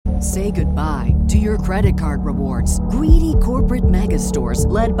Say goodbye to your credit card rewards. Greedy corporate mega stores,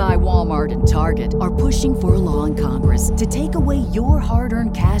 led by Walmart and Target, are pushing for a law in Congress to take away your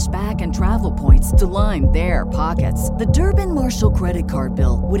hard-earned cash back and travel points to line their pockets. The Durbin-Marshall credit card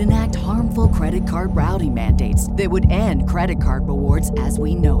bill would enact harmful credit card routing mandates that would end credit card rewards as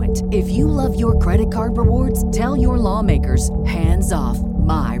we know it. If you love your credit card rewards, tell your lawmakers, hands off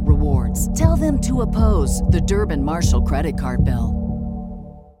my rewards. Tell them to oppose the Durbin-Marshall credit card bill.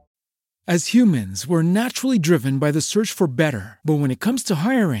 As humans, we're naturally driven by the search for better. But when it comes to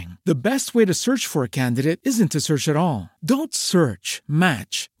hiring, the best way to search for a candidate isn't to search at all. Don't search,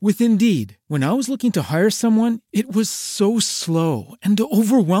 match with Indeed. When I was looking to hire someone, it was so slow and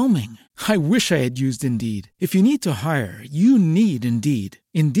overwhelming. I wish I had used Indeed. If you need to hire, you need Indeed.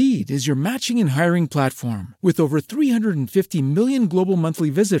 Indeed is your matching and hiring platform with over 350 million global monthly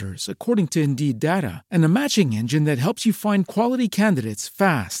visitors, according to Indeed data, and a matching engine that helps you find quality candidates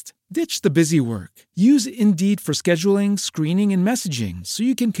fast. Ditch the busy work. Use Indeed for scheduling, screening, and messaging so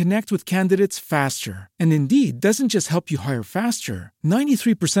you can connect with candidates faster. And Indeed doesn't just help you hire faster.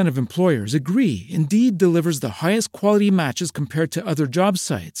 93% of employers agree Indeed delivers the highest quality matches compared to other job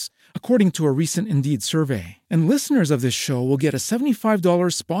sites, according to a recent Indeed survey. And listeners of this show will get a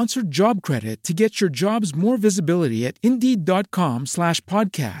 $75 sponsored job credit to get your jobs more visibility at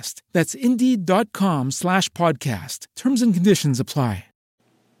Indeed.com/podcast. That's Indeed.com/podcast. Terms and conditions apply.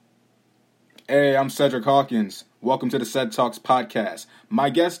 Hey, I'm Cedric Hawkins. Welcome to the Ced Talks podcast. My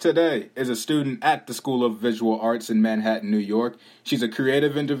guest today is a student at the School of Visual Arts in Manhattan, New York. She's a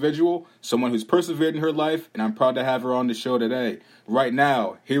creative individual, someone who's persevered in her life, and I'm proud to have her on the show today. Right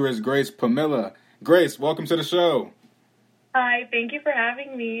now, here is Grace Pamela. Grace, welcome to the show. Hi, thank you for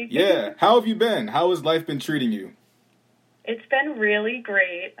having me. Yeah, how have you been? How has life been treating you? It's been really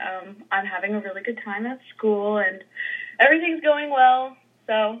great. I'm having a really good time at school, and everything's going well.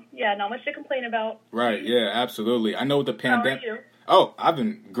 So, yeah, not much to complain about. Right, yeah, absolutely. I know with the pandemic... How are you? Oh, I've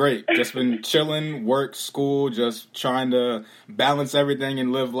been great. Just been chilling, work, school, just trying to balance everything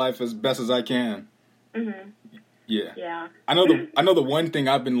and live life as best as I can. Mm-hmm. Yeah. I know the one thing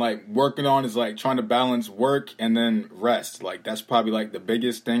I've been working on is trying to balance work and then rest. That's probably the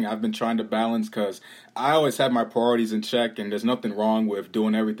biggest thing I've been trying to balance, because I always have my priorities in check, and there's nothing wrong with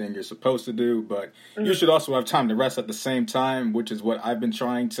doing everything you're supposed to do, but you should also have time to rest at the same time, which is what I've been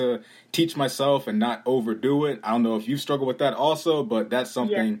trying to teach myself and not overdo it. I don't know if you struggle with that also, but that's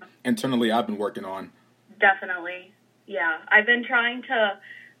something internally I've been working on. Definitely. Yeah. I've been trying to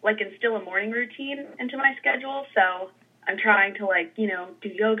instill a morning routine into my schedule. So I'm trying to do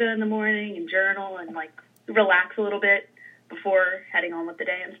yoga in the morning and journal and relax a little bit before heading on with the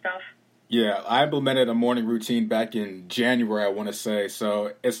day and stuff. Yeah, I implemented a morning routine back in January, I want to say.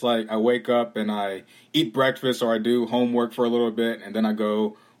 So it's I wake up and I eat breakfast, or I do homework for a little bit, and then I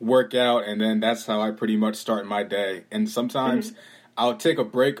go work out, and then that's how I pretty much start my day. And sometimes I'll take a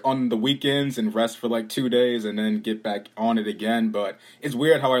break on the weekends and rest for 2 days and then get back on it again. But it's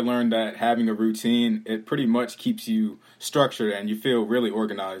weird how I learned that having a routine, it pretty much keeps you structured and you feel really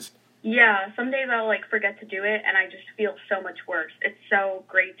organized. Yeah, some days I'll forget to do it and I just feel so much worse. It's so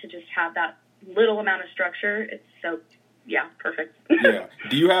great to just have that little amount of structure. It's so, perfect. Yeah.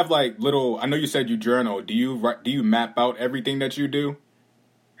 Do you have little, I know you said you journal. Do you map out everything that you do?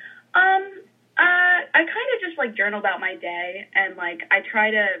 I kind of just journal about my day, and I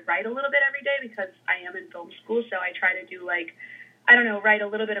try to write a little bit every day because I am in film school, so I try to do write a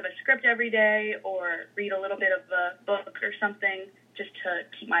little bit of a script every day or read a little bit of a book or something just to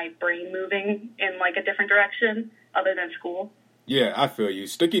keep my brain moving in a different direction other than school. Yeah, I feel you.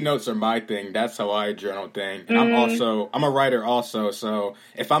 Sticky notes are my thing. That's how I journal thing. And I'm a writer also. So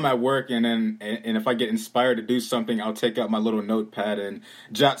if I'm at work and if I get inspired to do something, I'll take out my little notepad and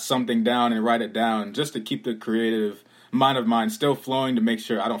jot something down and write it down just to keep the creative mind of mine still flowing, to make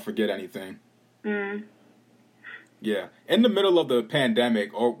sure I don't forget anything. Yeah. In the middle of the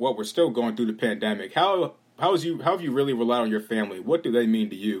pandemic, or what we're still going through the pandemic, how have you really relied on your family? What do they mean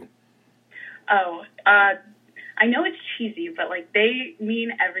to you? I know it's cheesy, but they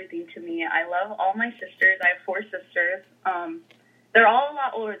mean everything to me. I love all my sisters. I have 4 sisters. They're all a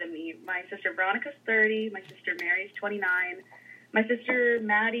lot older than me. My sister Veronica's 30. My sister Mary's 29. My sister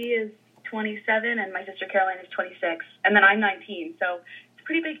Maddie is 27, and my sister Caroline is 26. And then I'm 19. So it's a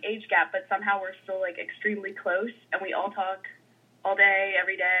pretty big age gap, but somehow we're still extremely close, and we all talk all day,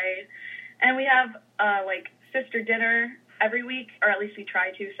 every day. And we have sister dinner every week, or at least we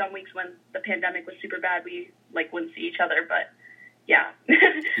try to. Some weeks when the pandemic was super bad, we wouldn't see each other, but yeah.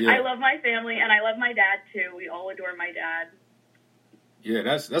 I love my family, and I love my dad too. We all adore my dad. Yeah,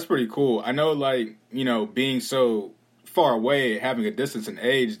 that's pretty cool. I know being so far away, having a distance in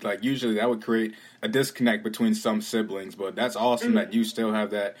age, like usually that would create a disconnect between some siblings. But that's awesome that you still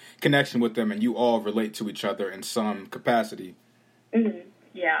have that connection with them and you all relate to each other in some capacity.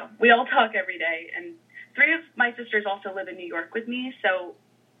 Yeah, we all talk every day, and 3 of my sisters also live in New York with me, so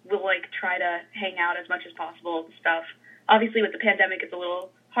we'll like try to hang out as much as possible and stuff. Obviously, with the pandemic, it's a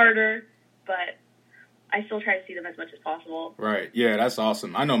little harder, but I still try to see them as much as possible. Right. Yeah, that's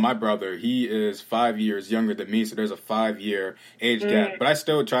awesome. I know my brother, he is 5 years younger than me, so there's a 5-year age gap. But I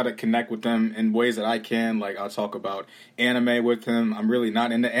still try to connect with them in ways that I can. Like, I'll talk about anime with him. I'm really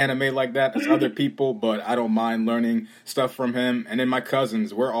not into anime like that as other people, but I don't mind learning stuff from him. And then my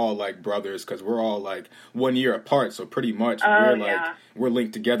cousins, we're all like brothers because we're all like 1 year apart. So pretty much we're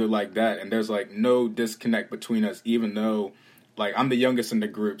linked together like that. And there's like no disconnect between us, even though like, I'm the youngest in the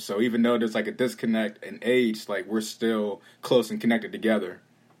group, so even though there's, like, a disconnect in age, like, we're still close and connected together.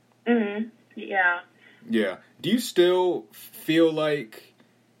 Yeah. Yeah. Do you still feel like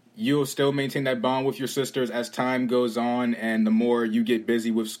you'll still maintain that bond with your sisters as time goes on, and the more you get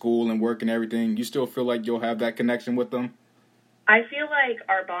busy with school and work and everything, you still feel like you'll have that connection with them? I feel like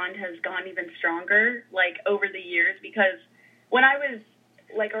our bond has gone even stronger, like, over the years, because when I was,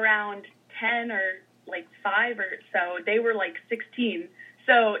 like, around 10 or like 5 or so, they were like 16.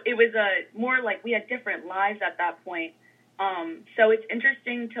 So it was more like we had different lives at that point. So it's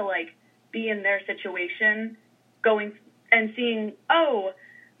interesting to like be in their situation, going and seeing, oh,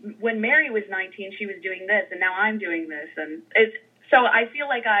 when Mary was 19, she was doing this, and now I'm doing this, and so I feel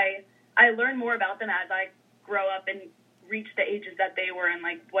like I learn more about them as I grow up and reach the ages that they were and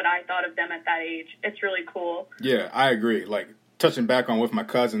like what I thought of them at that age. It's really cool. Yeah, I agree. Like, touching back on with my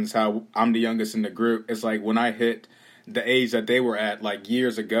cousins, how I'm the youngest in the group, it's like when I hit the age that they were at like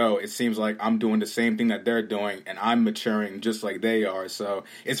years ago, it seems like I'm doing the same thing that they're doing and I'm maturing just like they are. So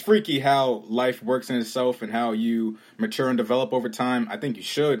it's freaky how life works in itself and how you mature and develop over time. I think you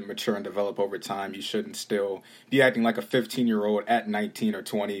should mature and develop over time. You shouldn't still be acting like a 15-year-old at 19 or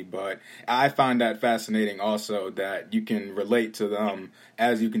 20. But I find that fascinating also, that you can relate to them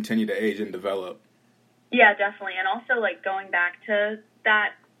as you continue to age and develop. Yeah, definitely. And also, like, going back to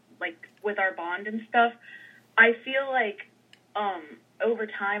that, like, with our bond and stuff, I feel like over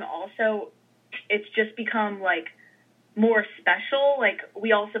time also it's just become, like, more special. Like,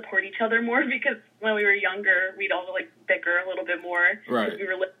 we all support each other more because when we were younger, we'd all, like, bicker a little bit more. Right. Because we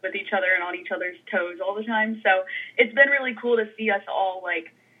were with each other and on each other's toes all the time. So it's been really cool to see us all,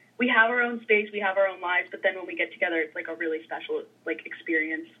 like, we have our own space, we have our own lives, but then when we get together, it's, like, a really special, like,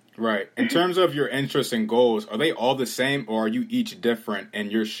 experience. Right. In terms of your interests and goals, are they all the same, or are you each different in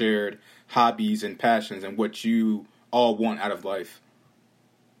your shared hobbies and passions and what you all want out of life?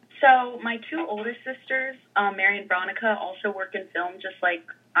 So my 2 oldest sisters, Mary and Veronica, also work in film just like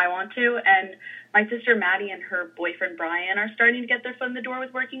I want to, and my sister Maddie and her boyfriend Brian are starting to get their foot in the door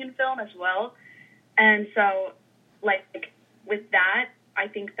with working in film as well. And so, like, with that, I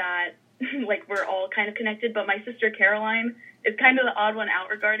think that, like, we're all kind of connected, but my sister Caroline is kind of the odd one out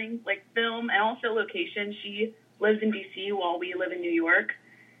regarding, like, film and also location. She lives in D.C. while we live in New York,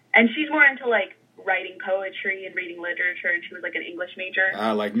 and she's more into, like, writing poetry and reading literature, and she was, like, an English major.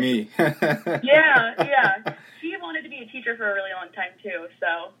 Like me. Yeah. She wanted to be a teacher for a really long time, too,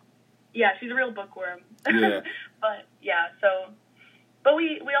 so, yeah, she's a real bookworm. Yeah. But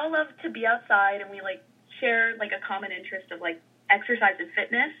we all love to be outside, and we, like, share, like, a common interest of, like, exercise and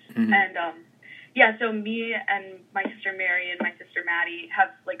fitness, and, so me and my sister Mary and my sister Maddie have,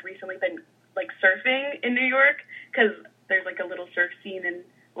 like, recently been, like, surfing in New York, because there's, like, a little surf scene in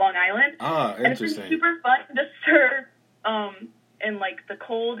Long Island. Interesting. And it's been super fun to surf, in, like, the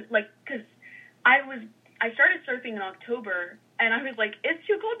cold, like, because I started surfing in October, and I was like, it's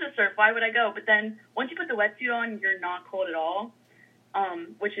too cold to surf, why would I go? But then, once you put the wetsuit on, you're not cold at all,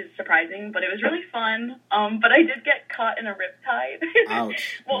 which is surprising, but it was really fun. But I did get caught in a riptide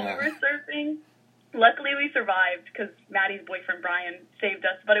while we were surfing. Luckily, we survived because Maddie's boyfriend, Brian, saved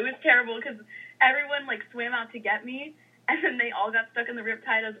us. But it was terrible because everyone, like, swam out to get me, and then they all got stuck in the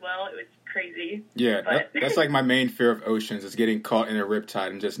riptide as well. It was crazy. Yeah, that's like my main fear of oceans, is getting caught in a riptide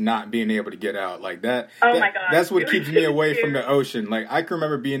and just not being able to get out. Like that. Oh, my God. That's what keeps me away from the ocean. Like, I can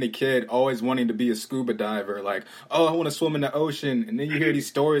remember being a kid always wanting to be a scuba diver. Like, oh, I want to swim in the ocean. And then you hear these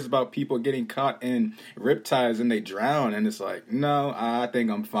stories about people getting caught in riptides and they drown. And it's like, no, I think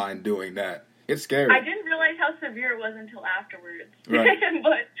I'm fine doing that. It's scary. I didn't realize how severe it was until afterwards. Right.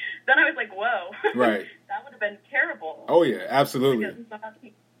 But then I was like, whoa. Right. That would have been terrible. Oh, yeah, absolutely.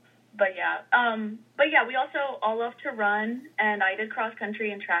 But yeah, we also all love to run, and I did cross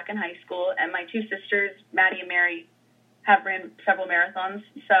country and track in high school, and my 2 sisters, Maddie and Mary, have ran several marathons.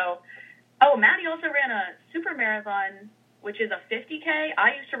 So Oh, Maddie also ran a super marathon, which is a 50K.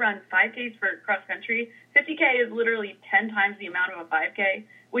 I used to run 5Ks for cross country. 50K is literally 10 times the amount of a 5K,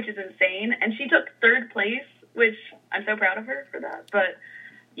 which is insane. And she took third place, which I'm so proud of her for that. But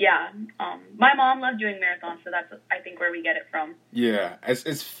yeah, my mom loved doing marathons, so that's, I think, where we get it from. Yeah,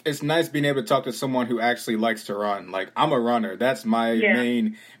 it's nice being able to talk to someone who actually likes to run. Like, I'm a runner. That's my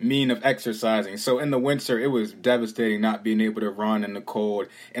main mean of exercising. So in the winter, it was devastating not being able to run in the cold.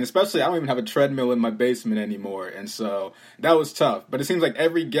 And especially, I don't even have a treadmill in my basement anymore. And so that was tough. But it seems like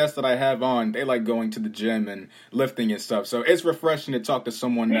every guest that I have on, they like going to the gym and lifting and stuff. So it's refreshing to talk to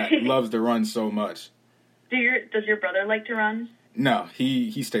someone that loves to run so much. Does your brother like to run? No,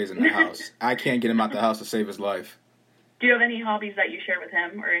 he stays in the house. I can't get him out the house to save his life. Do you have any hobbies that you share with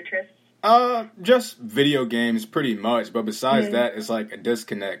him or interests? Just video games pretty much. But besides that, it's like a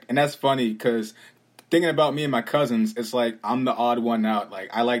disconnect. And that's funny because thinking about me and my cousins, it's like I'm the odd one out. Like,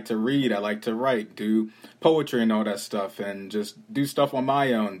 I like to read, I like to write, do poetry and all that stuff, and just do stuff on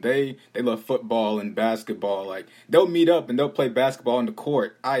my own. They love football and basketball. Like, they'll meet up and they'll play basketball on the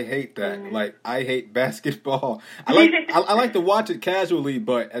court. I hate that. Like, I hate basketball. I like to watch it casually,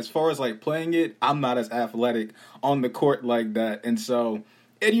 but as far as like playing it, I'm not as athletic on the court like that. And so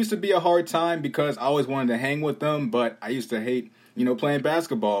it used to be a hard time because I always wanted to hang with them, but I used to hate playing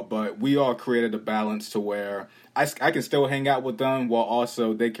basketball, but we all created a balance to where I can still hang out with them while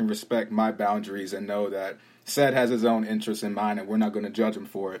also they can respect my boundaries and know that Seth has his own interests in mind and we're not going to judge him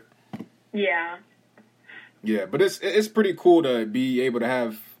for it. Yeah. Yeah, but it's pretty cool to be able to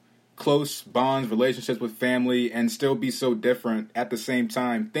have close bonds, relationships with family, and still be so different at the same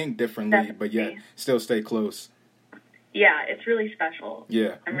time, think differently, Definitely. but yet still stay close. Yeah, it's really special.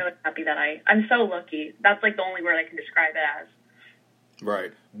 Yeah. I'm really happy that I'm so lucky. That's like the only word I can describe it as.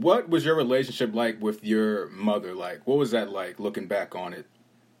 Right. What was your relationship like with your mother? Like, what was that like looking back on it?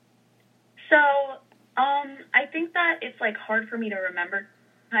 So, I think that it's like hard for me to remember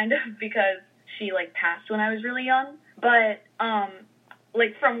kind of because she like passed when I was really young. But,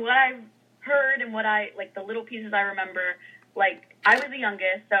 like from what I've heard and what like the little pieces I remember, like I was the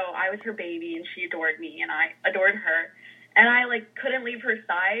youngest, so I was her baby and she adored me and I adored her. And I, like, couldn't leave her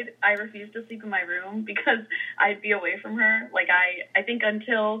side. I refused to sleep in my room because I'd be away from her. Like, I think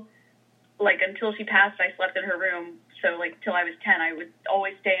until she passed, I slept in her room. So, like, till I was 10, I would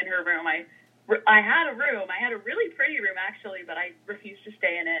always stay in her room. I had a room. I had a really pretty room, actually, but I refused to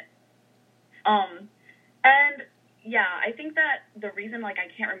stay in it. And, yeah, I think that the reason, like, I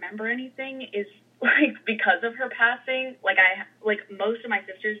can't remember anything is, like, because of her passing. Like, most of my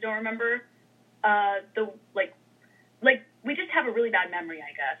sisters don't remember we just have a really bad memory, I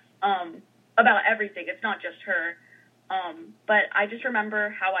guess, about everything. It's not just her. But I just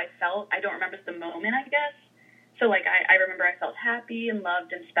remember how I felt. I don't remember the moment, I guess. So, like, I remember I felt happy and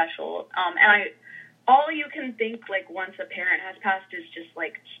loved and special. And all you can think, like, once a parent has passed is just,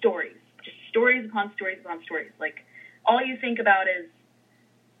 like, stories. Just stories upon stories upon stories. Like, all you think about is,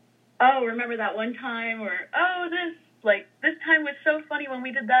 oh, remember that one time? Or, oh, this time was so funny when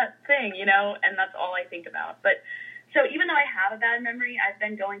we did that thing, And that's all I think about. But so even though I have a bad memory, I've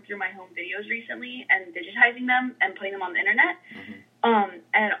been going through my home videos recently and digitizing them and putting them on the internet. Mm-hmm.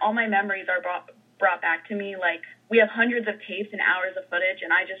 And all my memories are brought back to me. Like, we have hundreds of tapes and hours of footage,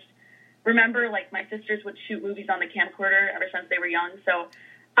 and I just remember, like, my sisters would shoot movies on the camcorder ever since they were young. So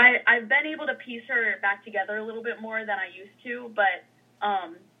I've been able to piece her back together a little bit more than I used to. But,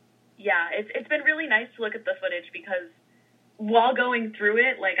 yeah, it's been really nice to look at the footage because while going through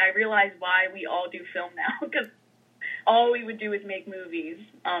it, like, I realized why we all do film now because all we would do is make movies.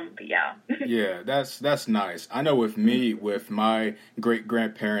 But yeah. Yeah, that's nice. I know with me, with my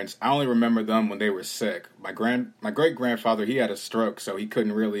great-grandparents, I only remember them when they were sick. My great-grandfather, he had a stroke, so he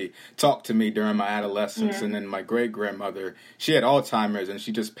couldn't really talk to me during my adolescence. Mm-hmm. And then my great-grandmother, she had Alzheimer's, and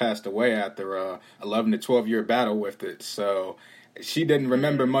she just passed away after a 11 to 12-year battle with it. So she didn't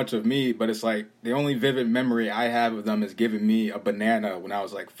remember much of me, but it's like the only vivid memory I have of them is giving me a banana when I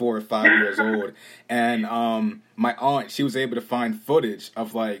was like 4 or 5 years old. And my aunt, she was able to find footage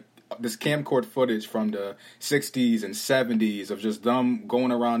of like this camcorder footage from the 60s and 70s of just them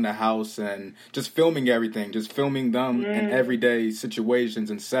going around the house and just filming everything, just filming them in everyday situations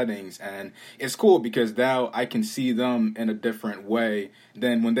and settings. And it's cool because now I can see them in a different way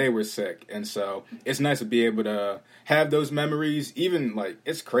than when they were sick. And so it's nice to be able to have those memories. Even like,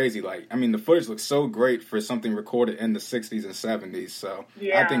 it's crazy. Like, I mean, the footage looks so great for something recorded in the 60s and 70s. So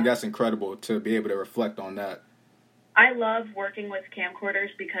yeah. I think that's incredible to be able to reflect on that. I love working with camcorders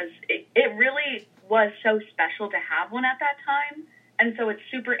because it really was so special to have one at that time. And so it's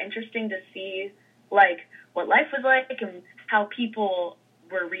super interesting to see, like, what life was like and how people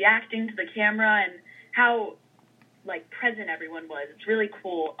were reacting to the camera and how like present everyone was. It's really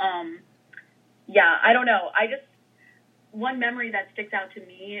cool. Yeah, I don't know. One memory that sticks out to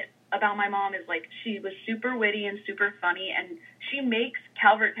me about my mom is like she was super witty and super funny, and she makes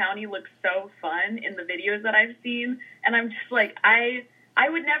Calvert County look so fun in the videos that I've seen. And I'm just like, I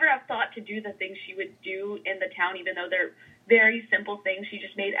would never have thought to do the things she would do in the town, even though they're very simple things. She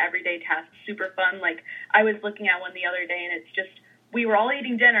just made everyday tasks super fun. Like, I was looking at one the other day, and it's just, we were all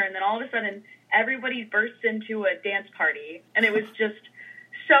eating dinner, and then all of a sudden everybody bursts into a dance party, and it was just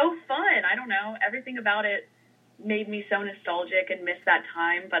so fun. I don't know, everything about it made me so nostalgic and miss that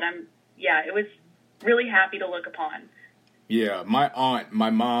time, but it was really happy to look upon. Yeah, my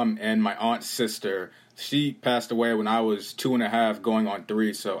mom and my aunt's sister, she passed away when I was 2.5 going on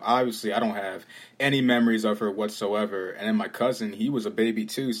 3, so obviously I don't have any memories of her whatsoever. And then my cousin, he was a baby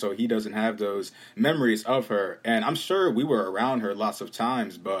too, so he doesn't have those memories of her. And I'm sure we were around her lots of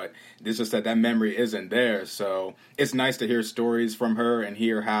times, but it's just that memory isn't there. So it's nice to hear stories from her and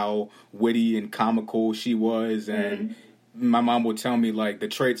hear how witty and comical she was. And my mom would tell me like the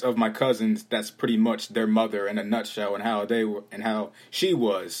traits of my cousins, that's pretty much their mother in a nutshell, and how they were and how she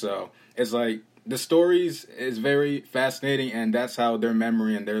was. So it's like the stories is very fascinating, and that's how their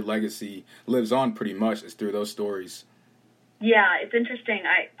memory and their legacy lives on pretty much, is through those stories. Yeah, it's interesting.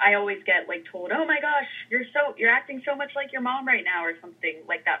 I always get like told, "Oh my gosh, you're acting so much like your mom right now," or something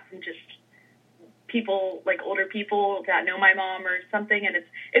like that from just people, like older people that know my mom or something. And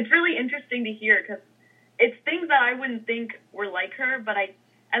it's really interesting to hear, because it's things that I wouldn't think were like her,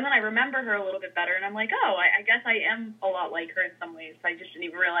 and then I remember her a little bit better, and I'm like, oh, I guess I am a lot like her in some ways. I just didn't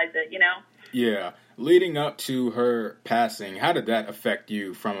even realize it, you know? Yeah. Leading up to her passing, how did that affect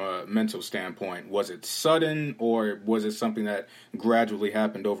you from a mental standpoint? Was it sudden, or was it something that gradually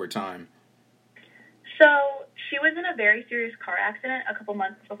happened over time? So she was in a very serious car accident a couple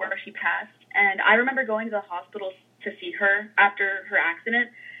months before she passed, and I remember going to the hospital to see her after her accident,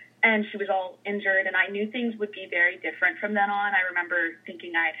 and she was all injured, and I knew things would be very different from then on. I remember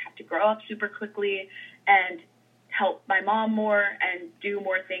thinking I'd have to grow up super quickly and help my mom more and do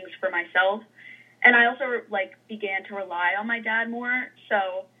more things for myself. And I also began to rely on my dad more.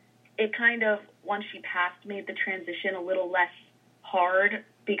 So it kind of, once she passed, made the transition a little less hard,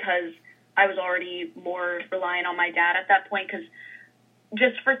 because I was already more reliant on my dad at that point, because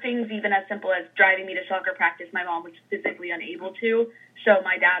just for things even as simple as driving me to soccer practice, my mom was physically unable to, so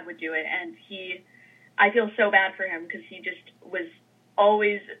my dad would do it. And I feel so bad for him, because he just was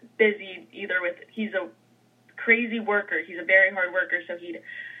always busy, he's a crazy worker, he's a very hard worker, so he'd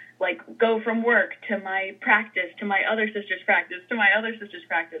go from work to my practice, to my other sister's practice, to my other sister's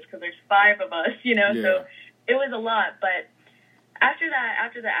practice, because there's 5 of us, Yeah. So it was a lot. But after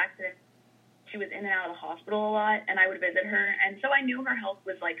the accident, she was in and out of the hospital a lot, and I would visit her, and so I knew her health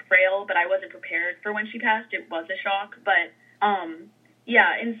was frail, but I wasn't prepared for when she passed. It was a shock, but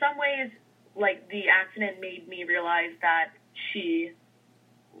in some ways, the accident made me realize that she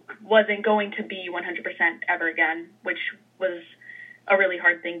wasn't going to be 100% ever again, which was a really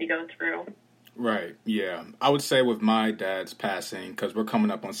hard thing to go through. Right, yeah. I would say with my dad's passing, because we're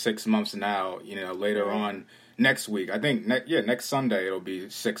coming up on 6 months now, later on next week. I think, next Sunday it'll be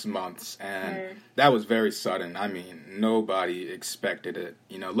 6 months, and that was very sudden. I mean, nobody expected it.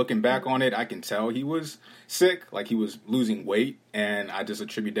 Looking back on it, I can tell he was sick, he was losing weight, and I just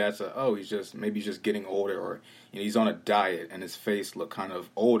attribute that to, he's just getting older, or he's on a diet, and his face looked kind of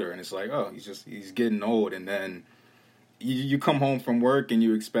older, and it's like, he's getting old, and then you come home from work and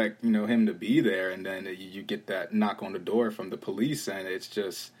you expect, him to be there, and then you get that knock on the door from the police, and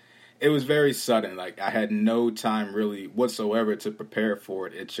it was very sudden. I had no time really whatsoever to prepare for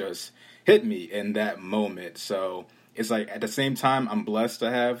it. It just hit me in that moment. So it's at the same time, I'm blessed to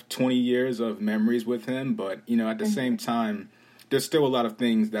have 20 years of memories with him, but, at the same time, there's still a lot of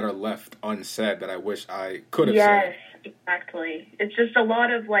things that are left unsaid that I wish I could have said. Yes, exactly. It's just a lot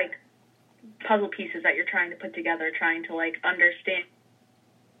of, puzzle pieces that you're trying to put together, trying to understand.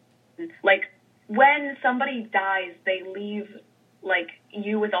 When somebody dies, they leave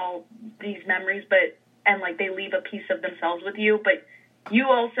you with all these memories, and they leave a piece of themselves with you, but you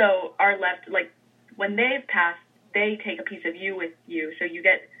also are left, when they've passed, they take a piece of you with you, so you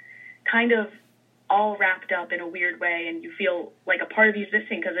get kind of all wrapped up in a weird way, and you feel like a part of you's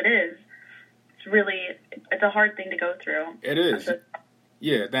missing, because it's a hard thing to go through. It is.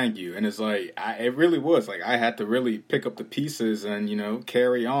 Yeah, thank you. And it's it really was. I had to really pick up the pieces and,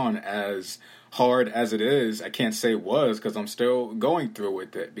 carry on as hard as it is. I can't say it was, because I'm still going through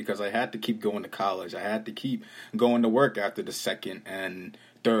with it, because I had to keep going to college. I had to keep going to work after the 2nd and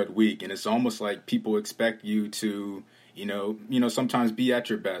 3rd week. And it's almost like people expect you to, sometimes be at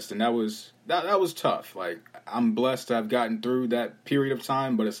your best. And that was tough. Like, I'm blessed to have gotten through that period of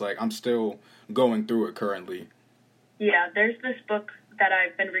time, but it's like I'm still going through it currently. Yeah, there's this book that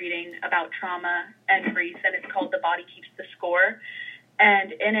I've been reading about trauma and grief, and it's called The Body Keeps the Score.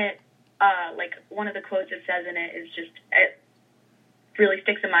 And in it, like, one of the quotes it says in it is just, it really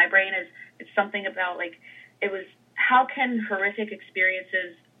sticks in my brain, is it's something about, like, it was, how horrific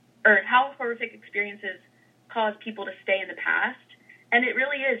experiences cause people to stay in the past? And it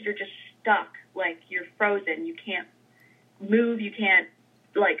really is, you're just stuck, like, you're frozen, you can't move, you can't,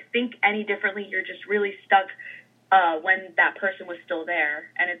 like, think any differently, you're just really stuck when that person was still there.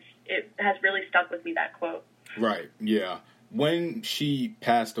 And it has really stuck with me, that quote. Right, yeah. When she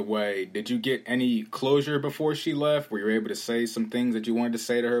passed away, did you get any closure before she left? Were you able to say some things that you wanted to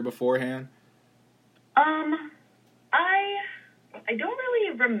say to her beforehand? I don't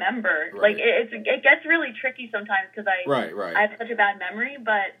really remember. Right. Like, it gets really tricky sometimes because right. I have such a bad memory,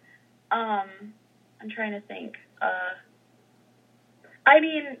 but I'm trying to think. I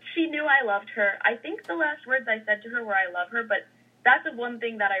mean, she knew I loved her. I think the last words I said to her were, I love her, but that's the one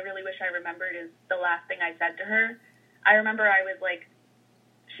thing that I really wish I remembered is the last thing I said to her. I remember I was like,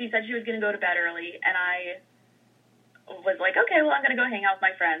 she said she was going to go to bed early, and I was like, okay, well, I'm going to go hang out with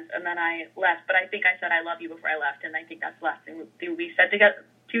my friends, and then I left, but I think I said I love you before I left, and I think that's the last thing we said to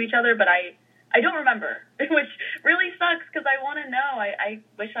each other, but I don't remember, which really sucks, because I want to know. I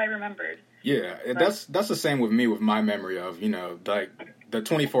wish I remembered. Yeah, that's the same with me, with my memory of, like, the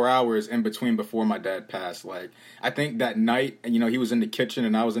 24 hours in between before my dad passed. Like, I think that night, he was in the kitchen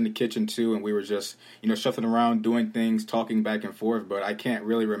and I was in the kitchen too, and we were just, shuffling around, doing things, talking back and forth, but I can't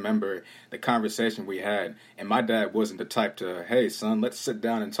really remember the conversation we had. And my dad wasn't the type to, hey, son, let's sit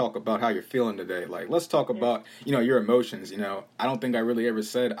down and talk about how you're feeling today. Like, let's talk about, your emotions. I don't think I really ever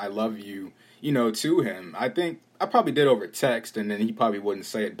said I love you, to him. I think I probably did over text, and then he probably wouldn't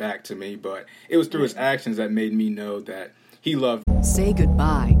say it back to me, but it was through his actions that made me know that he loved. Say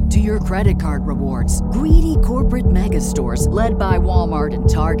goodbye to your credit card rewards. Greedy corporate mega stores, led by Walmart and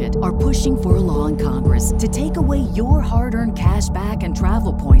Target, are pushing for a law in Congress to take away your hard-earned cash back and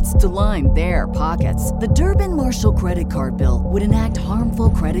travel points to line their pockets. The Durbin-Marshall credit card bill would enact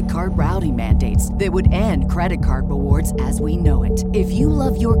harmful credit card routing mandates that would end credit card rewards as we know it. If you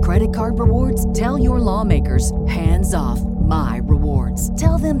love your credit card rewards, tell your lawmakers, hands off my rewards.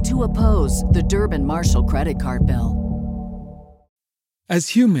 Tell them to oppose the Durbin-Marshall credit card bill. As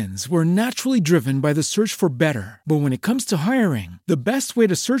humans, we're naturally driven by the search for better. But when it comes to hiring, the best way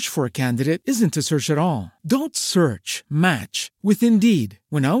to search for a candidate isn't to search at all. Don't search, match with Indeed.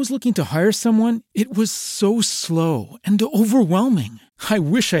 When I was looking to hire someone, it was so slow and overwhelming. I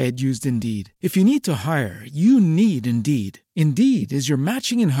wish I had used Indeed. If you need to hire, you need Indeed. Indeed is your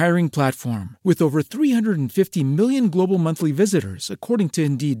matching and hiring platform with over 350 million global monthly visitors, according to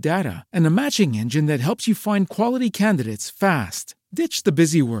Indeed data, and a matching engine that helps you find quality candidates fast. Ditch the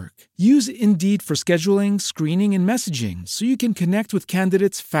busy work. Use Indeed for scheduling, screening, and messaging so you can connect with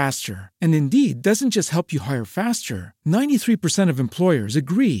candidates faster. And Indeed doesn't just help you hire faster. 93% of employers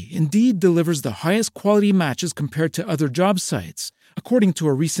agree Indeed delivers the highest quality matches compared to other job sites, according to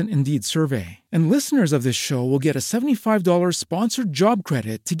a recent Indeed survey. And listeners of this show will get a $75 sponsored job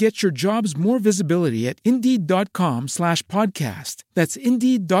credit to get your jobs more visibility at Indeed.com/podcast. That's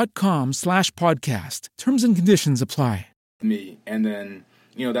Indeed.com/podcast. Terms and conditions apply. Me, and then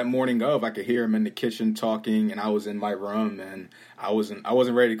that morning of, I could hear him in the kitchen talking, and I was in my room, and I wasn't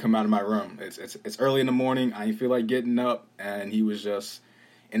ready to come out of my room. It's early in the morning, I didn't feel like getting up, and he was just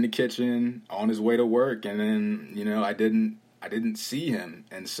in the kitchen on his way to work, and then I didn't see him,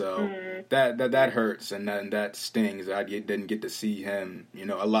 and so that hurts, and then that stings. I didn't get to see him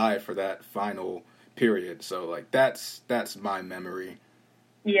alive for that final period. So like that's my memory.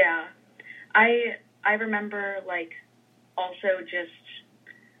 Yeah, I remember, like, also just,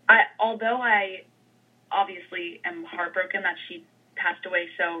 although I obviously am heartbroken that she passed away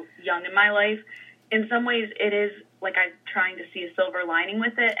so young in my life, in some ways it is like I'm trying to see a silver lining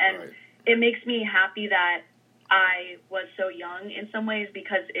with it, and right. It makes me happy that I was so young in some ways,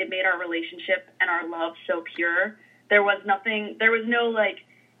 because it made our relationship and our love so pure. There was no like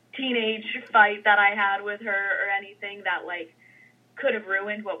teenage fight that I had with her or anything that like could have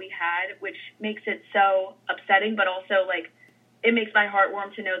ruined what we had, which makes it so upsetting, but also like it makes my heart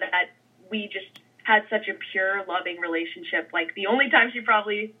warm to know that we just had such a pure, loving relationship. Like the only time she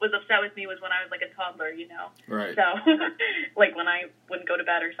probably was upset with me was when I was like a toddler, Right. So like when I wouldn't go to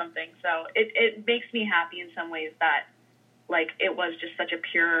bed or something. So it makes me happy in some ways that like, it was just such a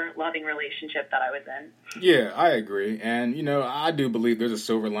pure, loving relationship that I was in. Yeah, I agree. And, I do believe there's a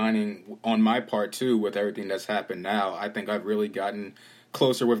silver lining on my part, too, with everything that's happened now. I think I've really gotten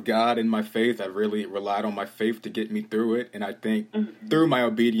closer with God in my faith. I've really relied on my faith to get me through it. And I think through my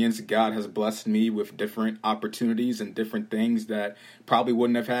obedience, God has blessed me with different opportunities and different things that probably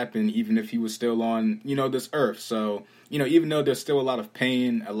wouldn't have happened even if he was still on, this earth. So, even though there's still a lot of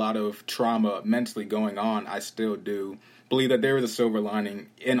pain, a lot of trauma mentally going on, I still do believe that there is a silver lining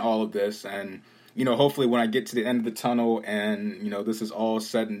in all of this. And, hopefully when I get to the end of the tunnel and, this is all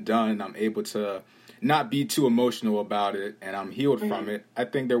said and done, I'm able to not be too emotional about it and I'm healed from it, I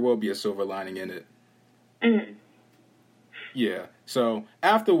think there will be a silver lining in it. Mm-hmm. Yeah. So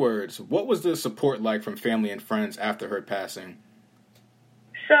afterwards, what was the support like from family and friends after her passing?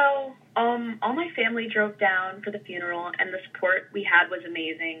 So, all my family drove down for the funeral, and the support we had was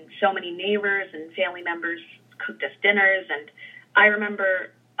amazing. So many neighbors and family members cooked us dinners, and I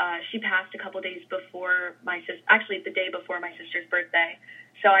remember she passed a couple days before actually the day before my sister's birthday.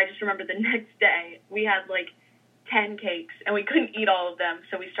 So I just remember the next day we had like 10 cakes, and we couldn't eat all of them,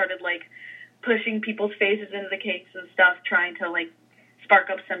 so we started like pushing people's faces into the cakes and stuff, trying to like spark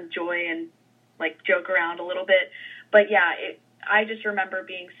up some joy and like joke around a little bit. But yeah, I just remember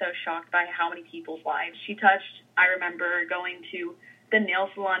being so shocked by how many people's lives she touched. I remember going to the nail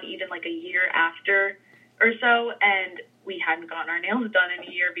salon even like a year after or so, and we hadn't gotten our nails done in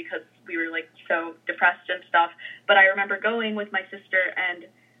a year because we were like so depressed and stuff. But I remember going with my sister, and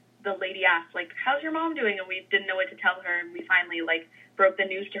the lady asked like, "How's your mom doing?" And we didn't know what to tell her, and we finally like broke the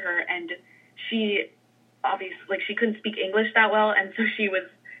news to her, and she obviously like she couldn't speak English that well, and so she was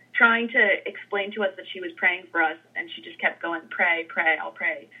trying to explain to us that she was praying for us, and she just kept going, "Pray, pray, I'll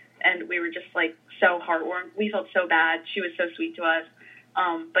pray." And we were just like so heartwarmed. We felt so bad. She was so sweet to us.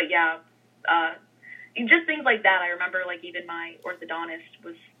 But yeah, just things like that. I remember like even my orthodontist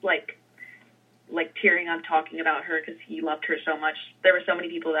was like tearing up talking about her because he loved her so much. There were so many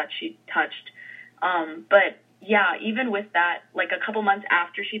people that she touched. But yeah, even with that, like a couple months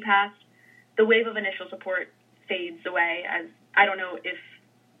after she passed, the wave of initial support fades away. As I don't know if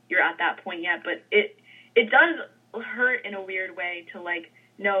you're at that point yet, but it does hurt in a weird way to like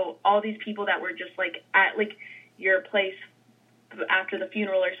know all these people that were just like at like your place after the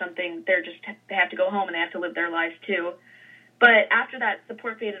funeral or something. They have to go home and they have to live their lives too. But after that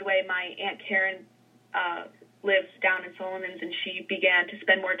support faded away, my Aunt Karen lives down in Solomons, and she began to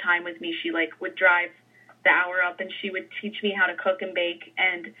spend more time with me. She like would drive the hour up, and she would teach me how to cook and bake,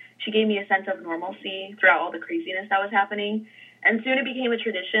 and she gave me a sense of normalcy throughout all the craziness that was happening. And soon it became a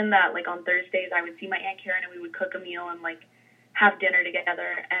tradition that like on Thursdays I would see my Aunt Karen and we would cook a meal and like have dinner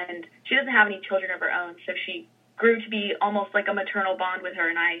together. And she doesn't have any children of her own, so she grew to be almost like a maternal bond with her,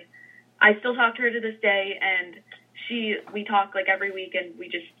 and I still talk to her to this day, and we talk like every week, and we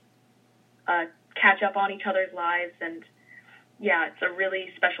just catch up on each other's lives, and yeah, it's a really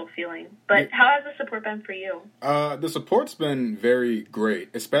special feeling. But how has the support been for you? The support's been very great,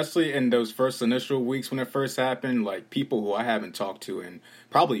 especially in those first initial weeks when it first happened. Like, people who I haven't talked to in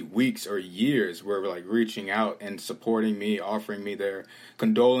probably weeks or years were like reaching out and supporting me, offering me their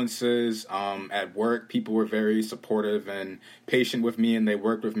condolences. At work, people were very supportive and patient with me, and they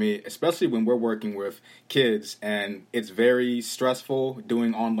worked with me, especially when we're working with kids and it's very stressful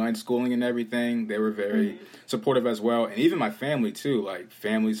doing online schooling and everything. They were very supportive as well. And even my family too, like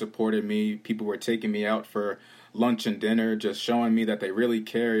family supported me. People were taking me out for lunch and dinner, just showing me that they really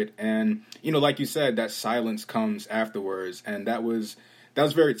cared. And, like you said, that silence comes afterwards. And that was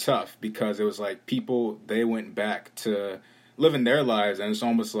very tough, because it was like people, they went back to living their lives. And it's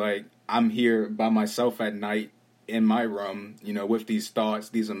almost like I'm here by myself at night in my room, with these thoughts,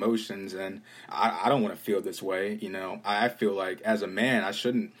 these emotions. And I don't want to feel this way. I feel like as a man, I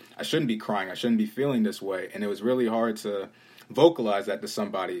shouldn't be crying. I shouldn't be feeling this way. And it was really hard to vocalize that to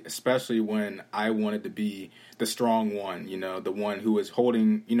somebody, especially when I wanted to be the strong one, the one who is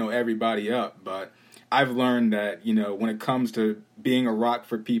holding, everybody up. But I've learned that, when it comes to being a rock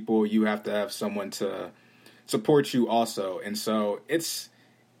for people, you have to have someone to support you also. And so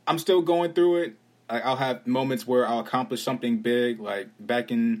I'm still going through it. I'll have moments where I'll accomplish something big. Like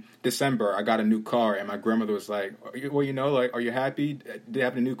back in December, I got a new car, and my grandmother was like, well, are you happy? Did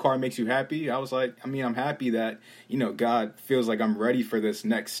having a new car makes you happy? I was like, I'm happy that, God feels like I'm ready for this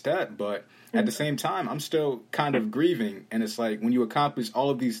next step. But at the same time, I'm still kind of grieving. And it's like, when you accomplish all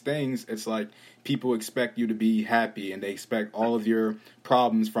of these things, it's like people expect you to be happy, and they expect all of your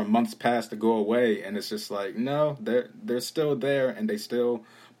problems from months past to go away. And it's just like, no, they're still there, and they still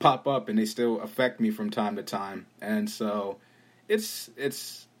pop up, and they still affect me from time to time. And so it's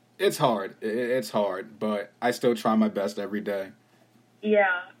It's hard. It's hard, but I still try my best every day.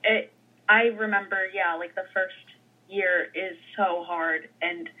 Yeah, I remember, like the first year is so hard,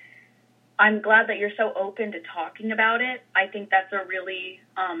 and I'm glad that you're so open to talking about it. I think that's a really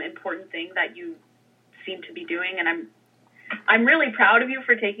important thing that you seem to be doing, and I'm really proud of you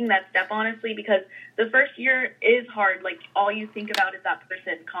for taking that step, honestly, because the first year is hard. Like, all you think about is that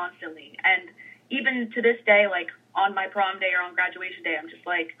person constantly, and even to this day, like on my prom day or on graduation day, I'm just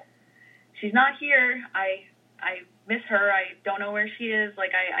like, she's not here. I miss her. I don't know where she is.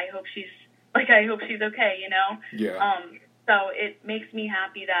 Like, I hope she's okay, you know? Yeah. So it makes me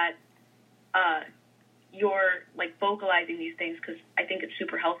happy that you're like vocalizing these things, because I think it's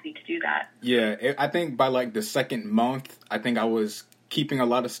super healthy to do that. Yeah, I think by like the second month, I think I was keeping a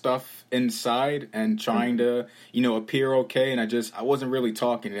lot of stuff inside and trying to, appear okay. And I wasn't really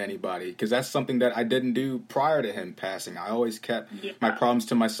talking to anybody, because that's something that I didn't do prior to him passing. I always kept my problems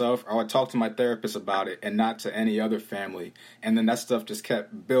to myself, or I would talk to my therapist about it and not to any other family. And then that stuff just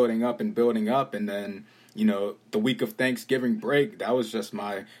kept building up. And then, the week of Thanksgiving break, that was just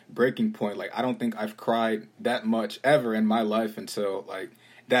my breaking point. Like, I don't think I've cried that much ever in my life until like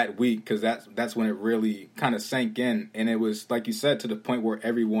that week, because that's when it really kind of sank in. And it was, like you said, to the point where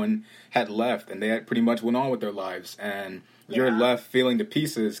everyone had left and they had pretty much went on with their lives, and you're left feeling the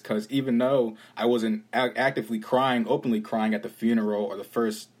pieces, because even though I wasn't actively openly crying at the funeral or the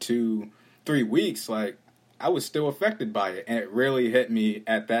first 2-3 weeks, like, I was still affected by it, and it really hit me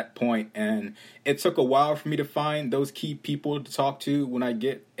at that point. And it took a while for me to find those key people to talk to when I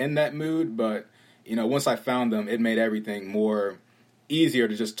get in that mood, but once I found them, it made everything more easier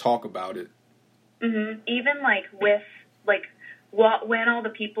to just talk about it. Mm-hmm. Even like with when all the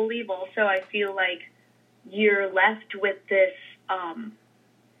people leave, also I feel like you're left with this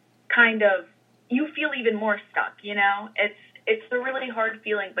kind of, you feel even more stuck. It's a really hard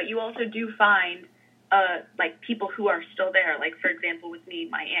feeling, but you also do find like people who are still there. Like, for example, with me,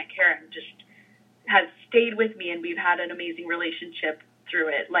 my Aunt Karen just has stayed with me, and we've had an amazing relationship through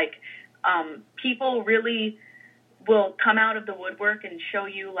it. Like, people really will come out of the woodwork and show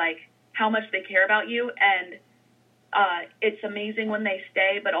you like how much they care about you, and it's amazing when they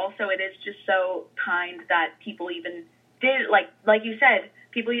stay, but also it is just so kind that people even did, like you said,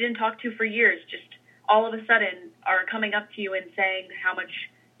 people you didn't talk to for years just all of a sudden are coming up to you and saying how much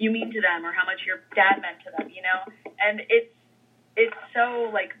you mean to them, or how much your dad meant to them, and it's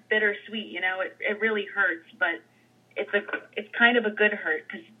so like bittersweet, it really hurts, but it's kind of a good hurt,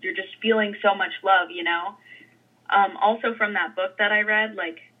 because you're just feeling so much love, Also from that book that I read,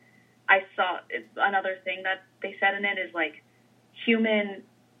 like, I saw another thing that they said in it is like, human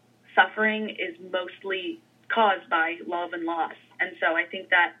suffering is mostly caused by love and loss. And so I think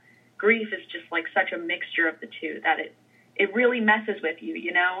that grief is just like such a mixture of the two, that it really messes with you,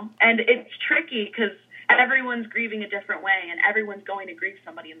 and it's tricky because everyone's grieving a different way, and everyone's going to grieve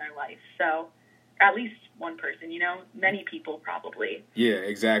somebody in their life. So at least one person, many people probably. Yeah,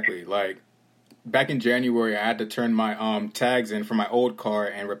 exactly. Like, back in January, I had to turn my tags in for my old car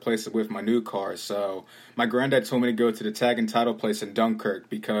and replace it with my new car. So my granddad told me to go to the tag and title place in Dunkirk,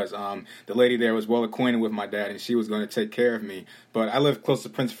 because the lady there was well acquainted with my dad, and she was going to take care of me. But I live close to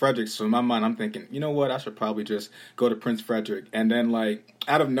Prince Frederick, so in my mind, I'm thinking, you know what, I should probably just go to Prince Frederick. And then, like,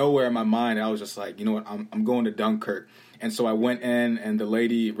 out of nowhere in my mind, I was just like, you know what, I'm going to Dunkirk. And so I went in, and the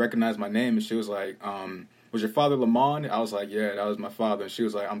lady recognized my name, and she was like, was your father Lamond? I was like, yeah, that was my father. And she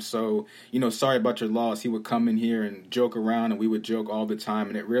was like, I'm so, sorry about your loss. He would come in here and joke around, and we would joke all the time,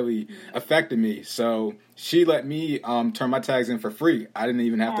 and it really affected me. So she let me turn my tags in for free. I didn't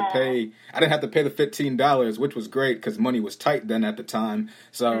even have to pay. I didn't have to pay the $15, which was great, because money was tight then at the time.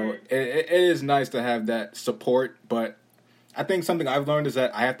 So it is nice to have that support, but I think something I've learned is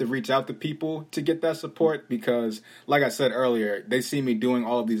that I have to reach out to people to get that support, because, like I said earlier, they see me doing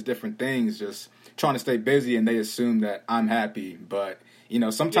all of these different things, just trying to stay busy, and they assume that I'm happy. But,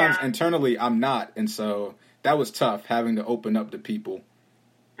 sometimes internally I'm not. And so that was tough, having to open up to people.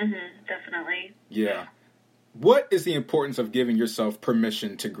 Mm-hmm, definitely. Yeah. What is the importance of giving yourself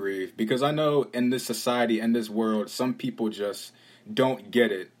permission to grieve? Because I know in this society and this world, some people just don't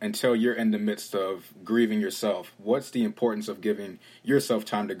get it until you're in the midst of grieving yourself. What's the importance of giving yourself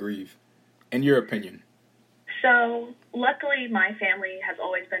time to grieve, in your opinion? So, luckily, my family has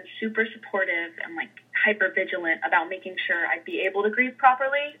always been super supportive and, like, hyper vigilant about making sure I'd be able to grieve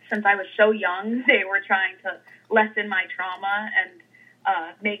properly. Since I was so young, they were trying to lessen my trauma and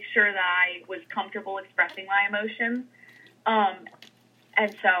make sure that I was comfortable expressing my emotions.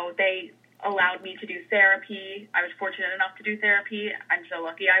 And so they allowed me to do therapy. I was fortunate enough to do therapy. I'm so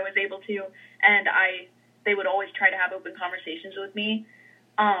lucky I was able to. And they would always try to have open conversations with me.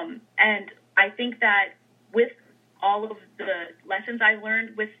 And I think that with all of the lessons I've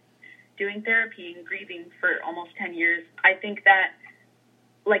learned with doing therapy and grieving for almost 10 years, I think that,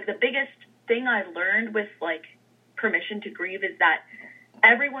 like, the biggest thing I've learned with, like, permission to grieve is that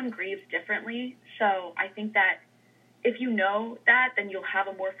everyone grieves differently. So I think that if you know that, then you'll have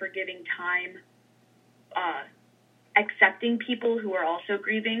a more forgiving time accepting people who are also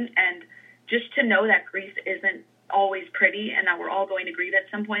grieving, and just to know that grief isn't always pretty and that we're all going to grieve at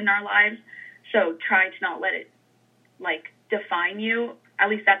some point in our lives. So try to not let it, like, define you. At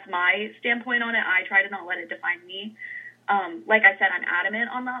least that's my standpoint on it. I try to not let it define me. Like I said, I'm adamant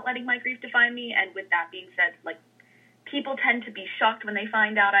on not letting my grief define me. And with that being said, like, people tend to be shocked when they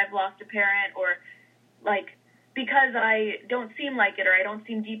find out I've lost a parent, or, like, because I don't seem like it, or I don't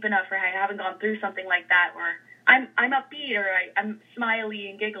seem deep enough, or I haven't gone through something like that, or I'm upbeat, or I'm smiley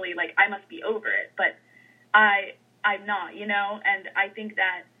and giggly, like, I must be over it. But I'm not, you know? And I think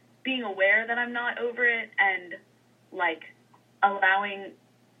that being aware that I'm not over it, and, like, allowing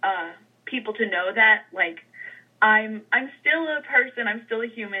people to know that, like, I'm still a person, I'm still a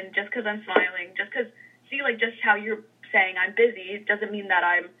human, just because I'm smiling, just because, see, like, just how you're saying I'm busy doesn't mean that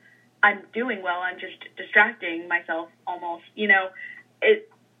I'm doing well. I'm just distracting myself almost, you know.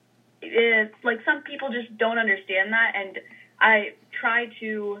 It's like some people just don't understand that, and I try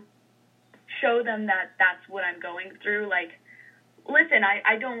to show them that that's what I'm going through. Like, listen,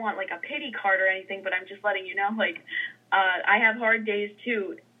 I don't want, like, a pity card or anything, but I'm just letting you know, like, I have hard days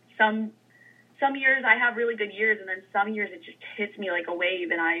too. Some years I have really good years, and then some years it just hits me like a wave,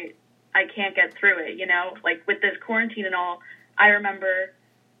 and I can't get through it, you know? Like, with this quarantine and all, I remember,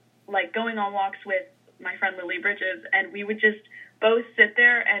 like, going on walks with my friend Lily Bridges, and we would just both sit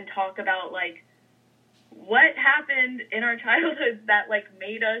there and talk about, like, what happened in our childhoods that, like,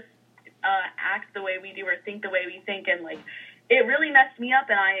 made us act the way we do or think the way we think. And, like, it really messed me up,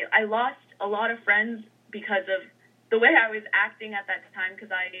 and I lost a lot of friends because of the way I was acting at that time, because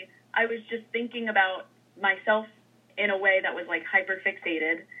I was just thinking about myself in a way that was, like,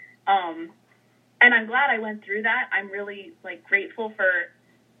 hyper-fixated. And I'm glad I went through that. I'm really, like, grateful for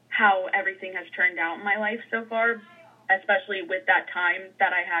how everything has turned out in my life so far, especially with that time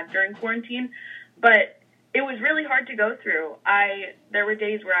that I had during quarantine. But it was really hard to go through. There were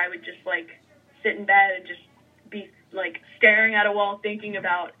days where I would just, like, sit in bed and just be, like, staring at a wall thinking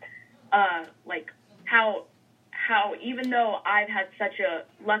about, like, how even though I've had such a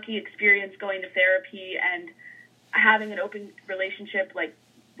lucky experience going to therapy and having an open relationship, like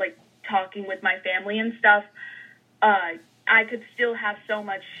talking with my family and stuff, I could still have so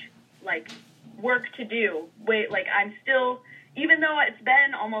much, like, work to do. Like, I'm still, even though it's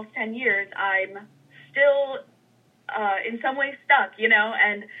been almost 10 years, I'm still in some ways stuck, you know,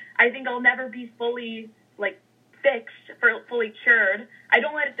 and I think I'll never be fully, like, fixed, fully cured. I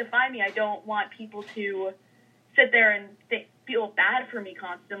don't let it define me. I don't want people to sit there and feel bad for me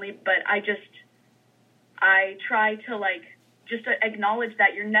constantly, but I try to, like, just to acknowledge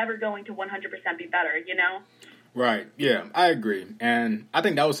that you're never going to 100% be better, you know? Right. Yeah, I agree. And I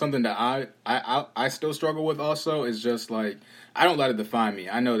think that was something that I still struggle with also, is just, like, I don't let it define me.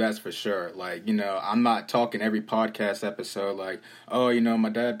 I know that's for sure. Like, you know, I'm not talking every podcast episode like, oh, you know, my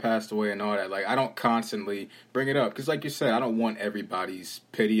dad passed away and all that. Like, I don't constantly bring it up because, like you said, I don't want everybody's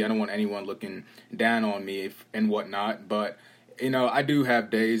pity. I don't want anyone looking down on me and whatnot. But, you know, I do have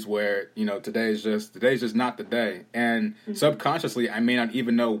days where, you know, today's just not the day. And subconsciously, I may not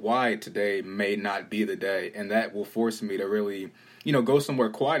even know why today may not be the day. And that will force me to really, you know, go somewhere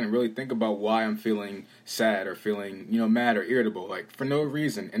quiet and really think about why I'm feeling sad or feeling, you know, mad or irritable, like, for no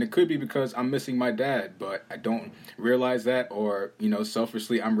reason. And it could be because I'm missing my dad, but I don't realize that, or, you know,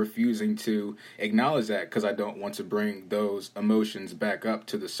 selfishly, I'm refusing to acknowledge that because I don't want to bring those emotions back up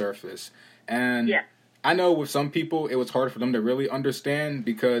to the surface. And yeah. I know with some people, it was hard for them to really understand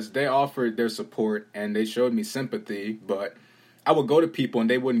because they offered their support and they showed me sympathy, but I would go to people and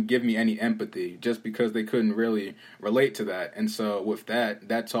they wouldn't give me any empathy just because they couldn't really relate to that. And so with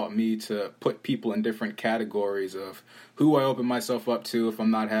that taught me to put people in different categories of who I open myself up to if I'm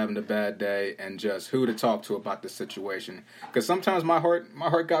not having a bad day, and just who to talk to about the situation. Because sometimes my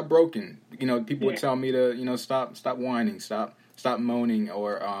heart got broken. You know, people would tell me to, you know, stop whining, stop moaning,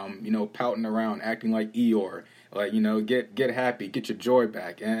 or, you know, pouting around, acting like Eeyore. Like, you know, get happy, get your joy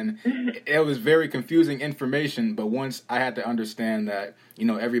back. And it was very confusing information, but once I had to understand that, you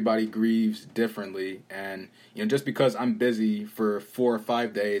know, everybody grieves differently. And, you know, just because I'm busy for 4 or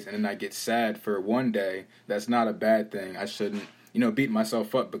 5 days and then I get sad for one day, that's not a bad thing. I shouldn't, you know, beat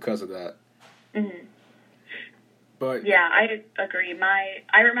myself up because of that. Mm-hmm. But yeah, I agree.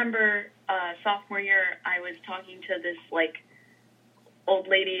 I remember sophomore year, I was talking to this, like, old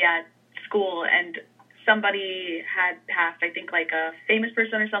lady at school, and somebody had passed, I think like a famous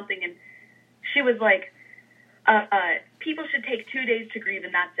person or something, and she was like, people should take 2 days to grieve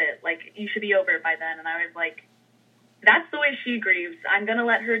and that's it. Like, you should be over it by then. And I was like, that's the way she grieves. I'm going to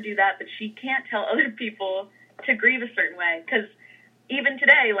let her do that, but she can't tell other people to grieve a certain way. Because even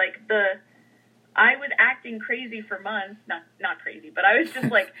today, like, I was acting crazy for months. Not crazy, but I was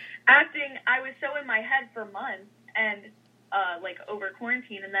just, like, I was so in my head for months and, like, over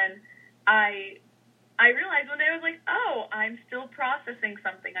quarantine. And then I realized one day, I was like, oh, I'm still processing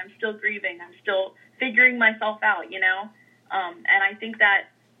something. I'm still grieving. I'm still figuring myself out, you know? And I think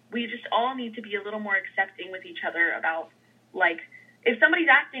that we just all need to be a little more accepting with each other about, like, if somebody's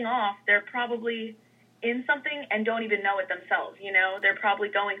acting off, they're probably in something and don't even know it themselves, you know? They're probably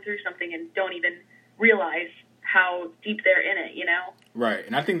going through something and don't even realize how deep they're in it, you know? Right.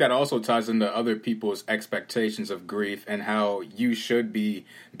 And I think that also ties into other people's expectations of grief and how you should be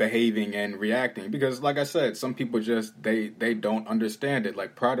behaving and reacting. Because, like I said, some people just, they don't understand it.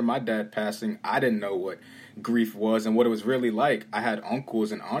 Like, prior to my dad passing, I didn't know what grief was and what it was really like. I had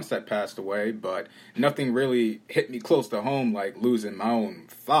uncles and aunts that passed away, but nothing really hit me close to home like losing my own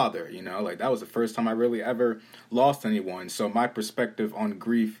father, you know? Like, that was the first time I really ever lost anyone. So my perspective on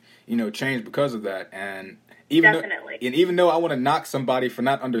grief, you know, changed because of that. And even though I want to knock somebody for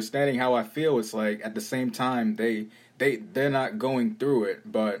not understanding how I feel, it's like at the same time they're not going through it.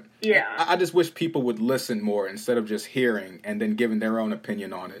 But yeah, I just wish people would listen more instead of just hearing and then giving their own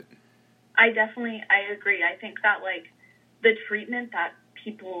opinion on it. I agree. I think that, like, the treatment that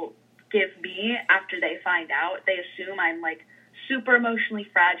people give me after they find out, they assume I'm, like, super emotionally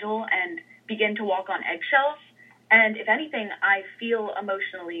fragile and begin to walk on eggshells. And if anything, I feel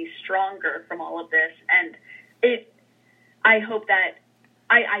emotionally stronger from all of this. And I hope that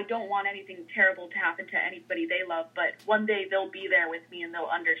I don't want anything terrible to happen to anybody they love, but one day they'll be there with me and they'll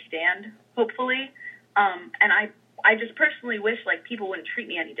understand, hopefully. And I just personally wish, like, people wouldn't treat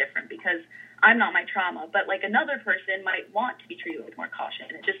me any different because I'm not my trauma, but, like, another person might want to be treated with more caution.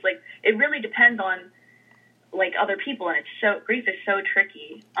 It just, like, it really depends on, like, other people, and grief is so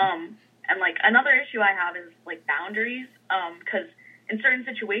tricky. And, like, another issue I have is, like, boundaries, because in certain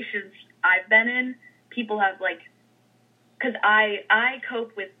situations I've been in, people have, like, because I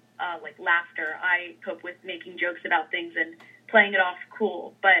cope with, like, laughter. I cope with making jokes about things and playing it off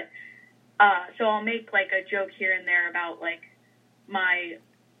cool, but so I'll make, like, a joke here and there about, like, my,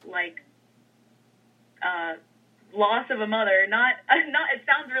 like, loss of a mother. Not. It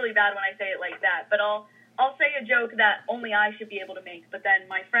sounds really bad when I say it like that, but I'll say a joke that only I should be able to make. But then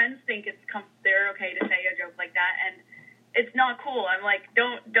my friends think they're okay to say a joke like that, and it's not cool. I'm like,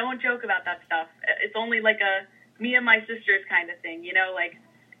 don't joke about that stuff. It's only like a me and my sisters kind of thing, you know. Like,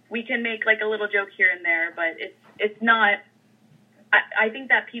 we can make, like, a little joke here and there, but it's not. I think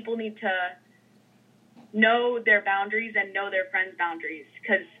that people need to know their boundaries and know their friends' boundaries,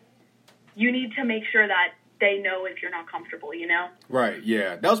 because you need to make sure that they know if you're not comfortable, you know? Right,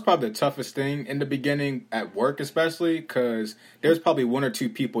 yeah. That was probably the toughest thing in the beginning, at work especially, because there's probably one or two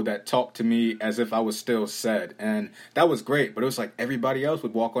people that talked to me as if I was still sad, and that was great, but it was like everybody else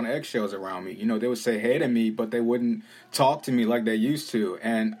would walk on eggshells around me. You know, they would say hey to me, but they wouldn't talk to me like they used to,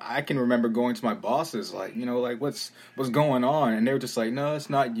 and I can remember going to my bosses, like, you know, like, what's going on? And they were just like, no, it's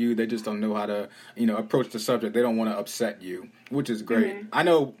not you. They just don't know how to, you know, approach the subject. They don't want to upset you, which is great. Mm-hmm. I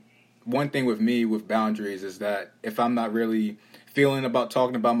know one thing with me with boundaries is that if I'm not really feeling about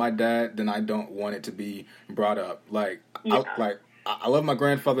talking about my dad, then I don't want it to be brought up. Like, yeah. I love my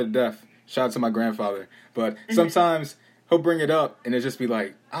grandfather to death. Shout out to my grandfather. But sometimes he'll bring it up and it'll just be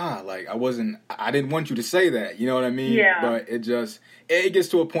like, like, I didn't want you to say that. You know what I mean? Yeah. But it gets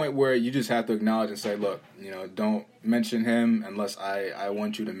to a point where you just have to acknowledge and say, look, you know, don't mention him unless I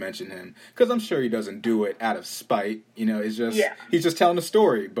want you to mention him. Because I'm sure he doesn't do it out of spite. You know, it's just, he's just telling a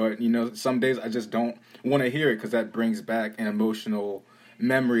story. But, you know, some days I just don't want to hear it because that brings back an emotional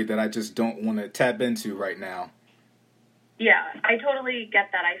memory that I just don't want to tap into right now. Yeah, I totally get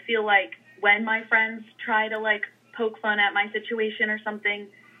that. I feel like when my friends try to, like, poke fun at my situation or something,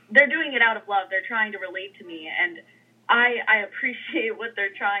 they're doing it out of love. They're trying to relate to me, and I appreciate what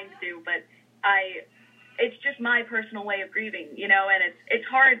they're trying to do, but it's just my personal way of grieving, you know, and it's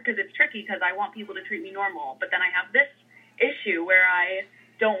hard because it's tricky because I want people to treat me normal, but then I have this issue where I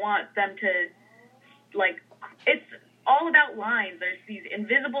don't want them to, like, it's all about lines. There's these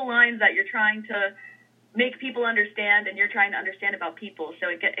invisible lines that you're trying to make people understand, and you're trying to understand about people, so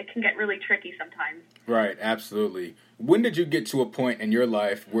it can get really tricky sometimes. Right, absolutely. When did you get to a point in your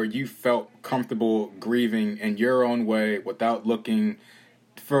life where you felt comfortable grieving in your own way without looking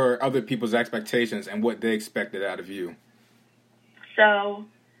for other people's expectations and what they expected out of you? So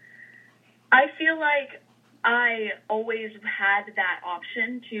I feel like I always had that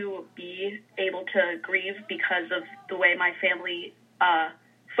option to be able to grieve because of the way my family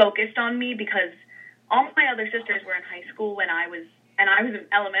focused on me, because all my other sisters were in high school when I was in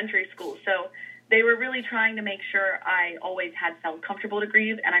elementary school. So they were really trying to make sure I always had felt comfortable to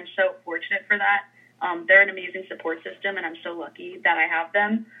grieve, and I'm so fortunate for that. They're an amazing support system, and I'm so lucky that I have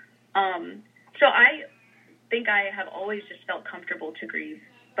them. So I think I have always just felt comfortable to grieve.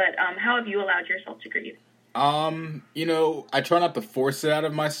 But how have you allowed yourself to grieve? I try not to force it out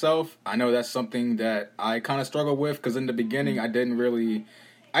of myself. I know that's something that I kind of struggle with, because in the beginning I didn't really...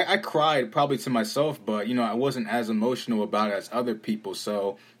 I cried probably to myself, but, I wasn't as emotional about it as other people.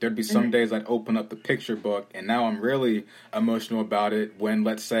 So there'd be some days I'd open up the picture book, and now I'm really emotional about it when,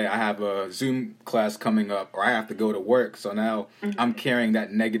 let's say, I have a Zoom class coming up or I have to go to work. So now I'm carrying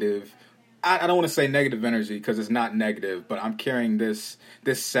that negative... I don't want to say negative energy, because it's not negative, but I'm carrying this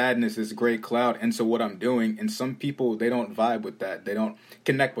sadness, this gray cloud into what I'm doing. And some people, they don't vibe with that. They don't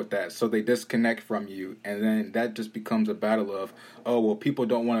connect with that. So they disconnect from you. And then that just becomes a battle of, oh, well, people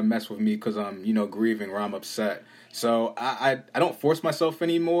don't want to mess with me because I'm, grieving or I'm upset. So I don't force myself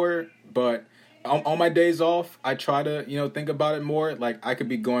anymore, but on my days off, I try to, think about it more. Like, I could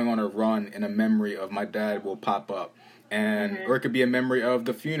be going on a run and a memory of my dad will pop up. And or it could be a memory of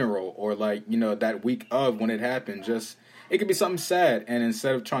the funeral, or that week of when it happened. Just, it could be something sad, and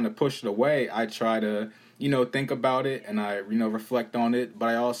instead of trying to push it away, I try to think about it, and I reflect on it. But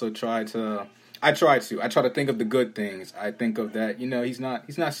I also try to think of the good things. I think of that he's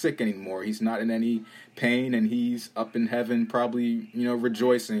not sick anymore. He's not in any pain, and he's up in heaven, probably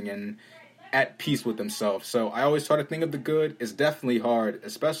rejoicing and at peace with himself. So I always try to think of the good. It's definitely hard,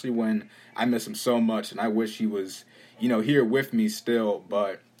 especially when I miss him so much, and I wish he was here with me still.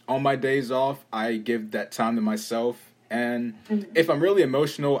 But on my days off, I give that time to myself. And if I'm really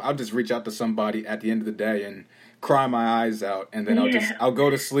emotional, I'll just reach out to somebody at the end of the day and cry my eyes out. And then I'll go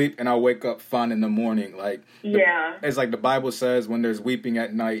to sleep, and I'll wake up fine in the morning. It's like the Bible says, when there's weeping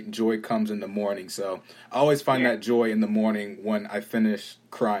at night, joy comes in the morning. So I always find that joy in the morning when I finish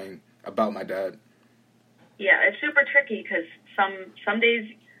crying about my dad. Yeah, it's super tricky, because some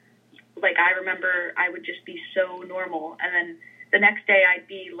days, I remember I would just be so normal, and then the next day I'd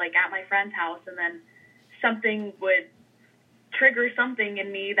be, at my friend's house, and then something would trigger something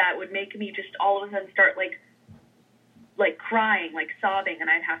in me that would make me just all of a sudden start, crying, sobbing, and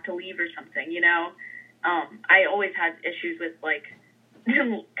I'd have to leave or something, I always had issues with,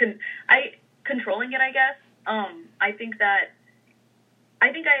 controlling it, I guess. I think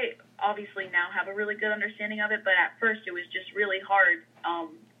I obviously now have a really good understanding of it, but at first it was just really hard,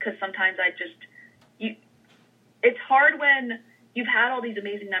 because sometimes it's hard when you've had all these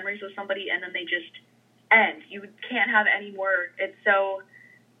amazing memories with somebody and then they just end. You can't have any more. It's so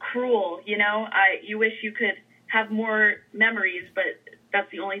cruel, you wish you could have more memories, but that's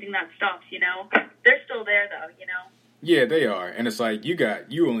the only thing that stops, They're still there, though, Yeah, they are. And it's like,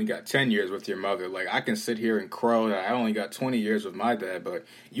 you only got 10 years with your mother. I can sit here and crow that I only got 20 years with my dad, but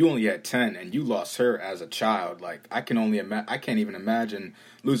you only had 10, and you lost her as a child. I can't even imagine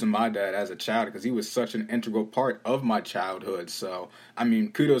losing my dad as a child, because he was such an integral part of my childhood. So,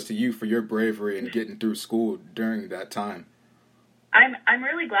 kudos to you for your bravery and getting through school during that time. I'm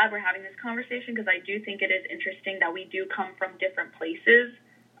really glad we're having this conversation, because I do think it is interesting that we do come from different places,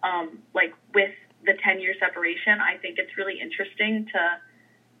 with the 10-year separation. I think it's really interesting to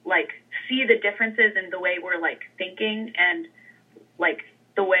see the differences in the way we're thinking, and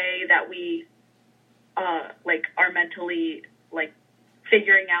the way that we are mentally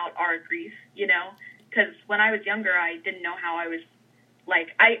figuring out our grief, because when I was younger, I didn't know how I was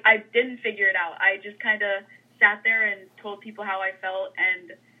I didn't figure it out. I just kind of sat there and told people how I felt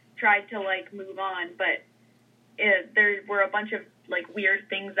and tried to move on, but there were a bunch of weird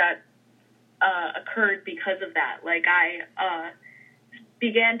things that occurred because of that. I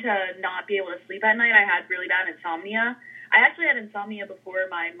began to not be able to sleep at night. I had really bad insomnia. I actually had insomnia before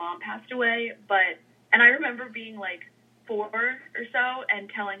my mom passed away, and I remember being 4 or so and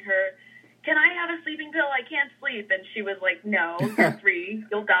telling her, "Can I have a sleeping pill? I can't sleep." And she was like, "No, you're 3,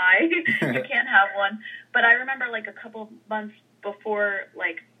 you'll die. You can't have one." But I remember a couple months before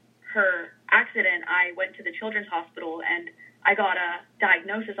her accident, I went to the children's hospital and I got a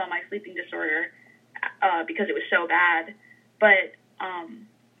diagnosis on my sleeping disorder because it was so bad. But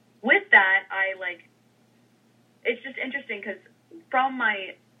with that, it's just interesting, because from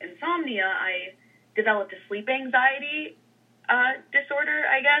my insomnia, I developed a sleep anxiety disorder,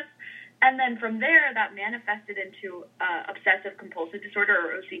 I guess. And then from there, that manifested into obsessive compulsive disorder,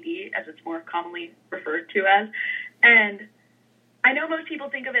 or OCD, as it's more commonly referred to as. And I know most people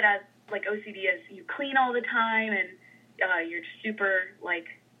think of it as, like, OCD as you clean all the time and you're super, like,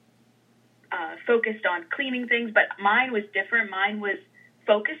 focused on cleaning things, but mine was different. Mine was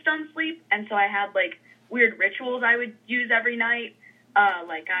focused on sleep, and so I had, like, weird rituals I would use every night.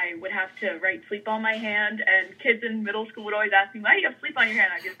 Like, I would have to write sleep on my hand, and kids in middle school would always ask me, why do you have sleep on your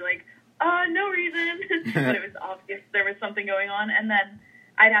hand? I'd just be like, no reason. But it was obvious there was something going on. And then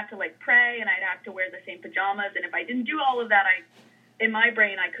I'd have to, like, pray, and I'd have to wear the same pajamas, and if I didn't do all of that, in my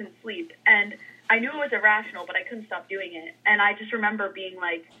brain, I couldn't sleep. And I knew it was irrational, but I couldn't stop doing it. And I just remember being,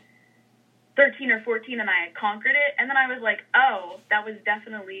 like, 13 or 14, and I had conquered it. And then I was like, oh, that was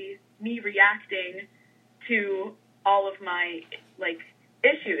definitely me reacting to all of my, like,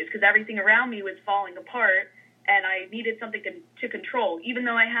 issues, because everything around me was falling apart, and I needed something to control. Even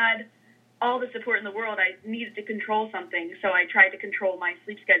though I had all the support in the world, I needed to control something, so I tried to control my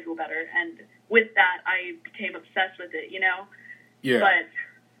sleep schedule better. And with that, I became obsessed with it, you know? Yeah.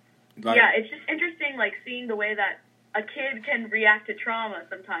 But, yeah, it's just interesting, like, seeing the way that a kid can react to trauma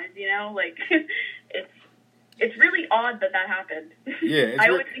sometimes, you know? Like, it's really odd that happened. Yeah. I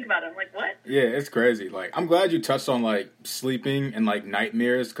always think about it. I'm like, what? Yeah, it's crazy. Like, I'm glad you touched on, like, sleeping and, like,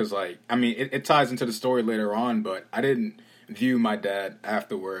 nightmares, because, like, I mean, it ties into the story later on, but I didn't view my dad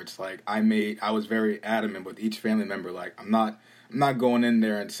afterwards. Like, I was very adamant with each family member, like, I'm not going in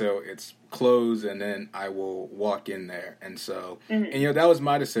there until it's closed, and then I will walk in there. And so, and, you know, that was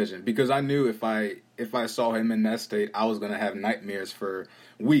my decision, because I knew if I saw him in that state, I was going to have nightmares for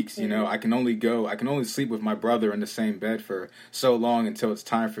weeks. You know, I can only sleep with my brother in the same bed for so long until it's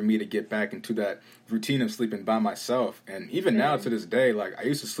time for me to get back into that routine of sleeping by myself. And even now to this day, like, I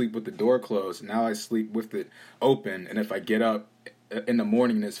used to sleep with the door closed. Now I sleep with it open. And if I get up in the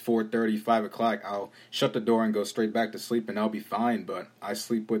morning and it's 4:30, 5 o'clock, I'll shut the door and go straight back to sleep, and I'll be fine. But I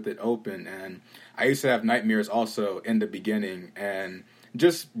sleep with it open. And I used to have nightmares also in the beginning, and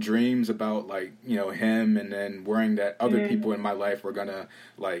just dreams about, like, you know, him, and then worrying that other people in my life were gonna,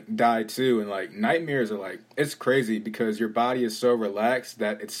 like, die too. And, like, nightmares are, like, it's crazy because your body is so relaxed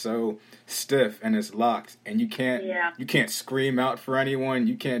that it's so stiff and it's locked, and you can't scream out for anyone,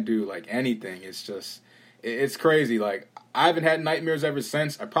 you can't do, like, anything. It's just, it's crazy. Like, I haven't had nightmares ever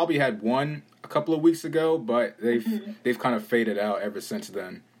since. I probably had one a couple of weeks ago, but they've kind of faded out ever since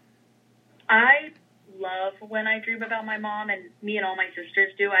then. I love when I dream about my mom, and me and all my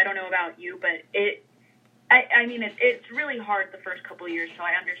sisters do. I don't know about you, but I mean, it's really hard the first couple of years, so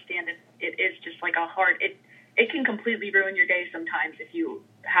I understand it is just like it can completely ruin your day sometimes if you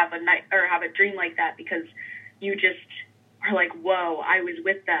have have a dream like that, because you just are like, whoa, I was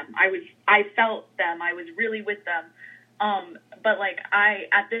with them. I felt them. I was really with them. But, like,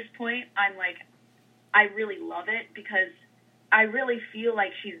 at this point, I'm like, I really love it because I really feel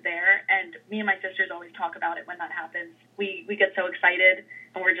like she's there, and me and my sisters always talk about it when that happens. We get so excited,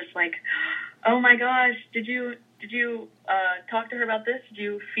 and we're just like, oh my gosh, did you talk to her about this? Did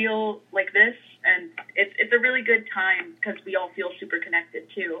you feel like this? And it's a really good time because we all feel super connected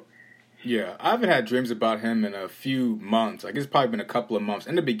too. Yeah, I haven't had dreams about him in a few months. Like, it's probably been a couple of months.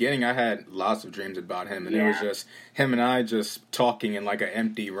 In the beginning, I had lots of dreams about him, and it was just him and I just talking in, like, an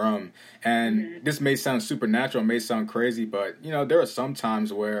empty room. And this may sound supernatural, may sound crazy, but, you know, there are some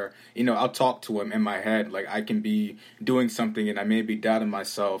times where, you know, I'll talk to him in my head. Like, I can be doing something, and I may be doubting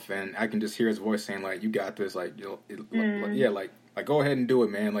myself, and I can just hear his voice saying, like, you got this, like, you know, like, go ahead and do it,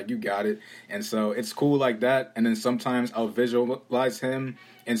 man. Like, you got it. And so it's cool like that. And then sometimes I'll visualize him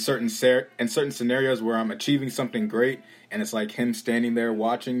in certain scenarios where I'm achieving something great, and it's like him standing there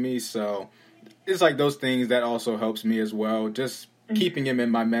watching me. So it's like those things that also helps me as well. Just keeping him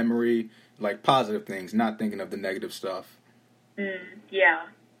in my memory, like positive things, not thinking of the negative stuff. Yeah.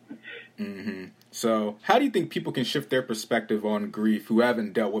 So how do you think people can shift their perspective on grief who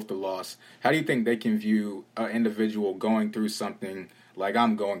haven't dealt with the loss? How do you think they can view an individual going through something like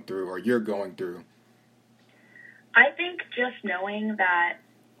I'm going through or you're going through? I think just knowing that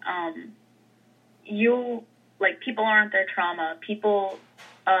people aren't their trauma. People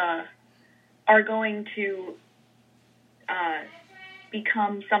are going to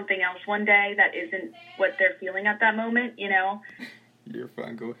become something else one day that isn't what they're feeling at that moment, you know? You're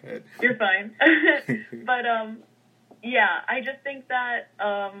fine. Go ahead. You're fine. But, yeah, I just think that,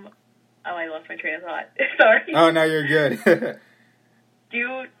 I lost my train of thought. Sorry. Oh, no, you're good.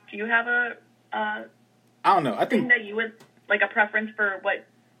 Do you have I don't know. I think that you would, like, a preference for what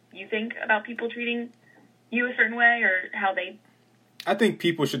you think about people treating you a certain way, or how they... I think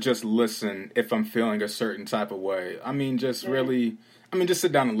people should just listen if I'm feeling a certain type of way. I mean, just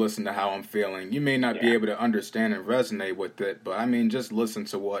sit down and listen to how I'm feeling. You may not be able to understand and resonate with it, but I mean, just listen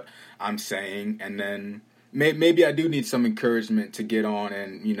to what I'm saying, and then maybe I do need some encouragement to get on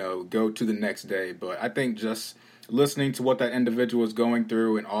and, go to the next day. But I think just listening to what that individual is going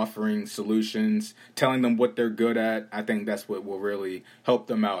through and offering solutions, telling them what they're good at, I think that's what will really help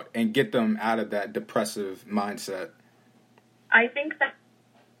them out and get them out of that depressive mindset. I think that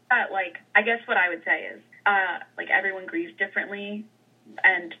like, I guess what I would say is, like, everyone grieves differently,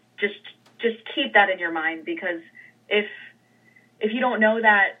 and just keep that in your mind, because if you don't know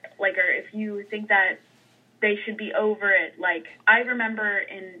that, like, or if you think that they should be over it, like, I remember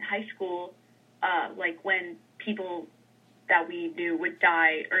in high school, like, when people that we knew would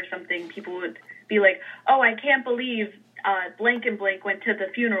die or something, people would be like, oh, I can't believe blank and blank went to the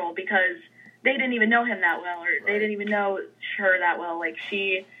funeral, because they didn't even know him that well, or they didn't even know her that well. Like,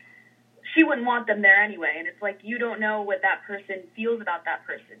 she wouldn't want them there anyway. And it's like, you don't know what that person feels about that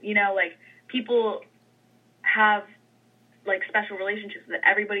person. Like, people have, like, special relationships with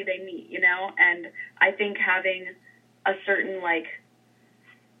everybody they meet, and I think having a certain, like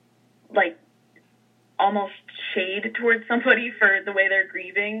almost shade towards somebody for the way they're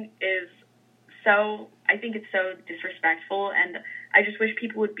grieving is I think it's so disrespectful, and I just wish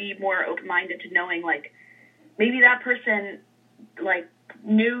people would be more open-minded to knowing, like, maybe that person, like,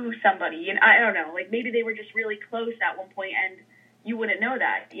 knew somebody, and I don't know, like, maybe they were just really close at one point and you wouldn't know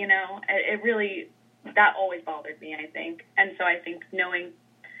that, it really, that always bothered me, I think. And so I think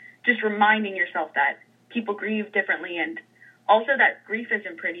just reminding yourself that people grieve differently, and also that grief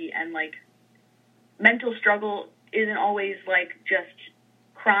isn't pretty, and, like, mental struggle isn't always, like, just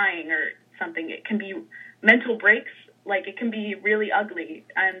crying or something. It can be mental breaks, like, it can be really ugly,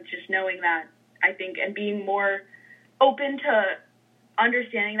 and just knowing that, I think, and being more open to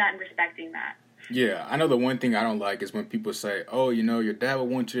understanding that and respecting that. Yeah, I know the one thing I don't like is when people say, oh, your dad would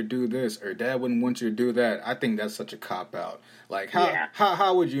want you to do this, or dad wouldn't want you to do that. I think that's such a cop-out. Like,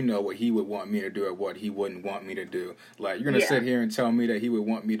 how would you know what he would want me to do or what he wouldn't want me to do? Like, you're going to sit here and tell me that he would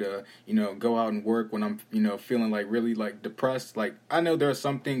want me to, go out and work when I'm, feeling, like, really, like, depressed. Like, I know there are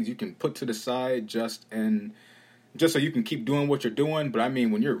some things you can put to the side just so you can keep doing what you're doing. But I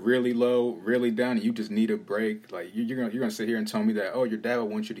mean, when you're really low, really down, and you just need a break, like, you're gonna sit here and tell me that, oh, your dad would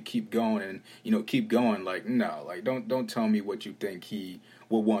want you to keep going and keep going. Like, no, like, don't tell me what you think he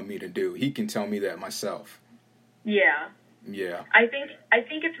would want me to do. He can tell me that myself. Yeah. I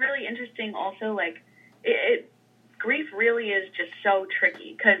think it's really interesting. Also, like, grief really is just so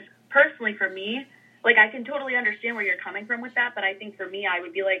tricky, because personally for me, like, I can totally understand where you're coming from with that, but I think for me, I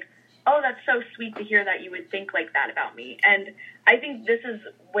would be like, oh, that's so sweet to hear that you would think like that about me. And I think this is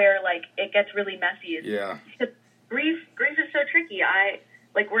where, like, it gets really messy. Yeah. Grief is so tricky.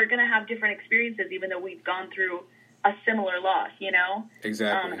 We're going to have different experiences, even though we've gone through a similar loss,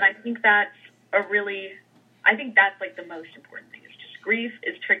 Exactly. And I think that's like the most important thing. It's just grief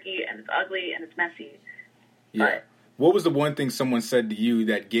is tricky, and it's ugly, and it's messy. Yeah. But what was the one thing someone said to you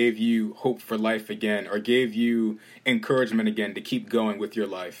that gave you hope for life again, or gave you encouragement again to keep going with your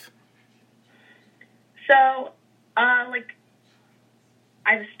life? So, I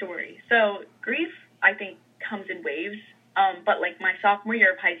have a story. So, grief, I think, comes in waves. But, like, my sophomore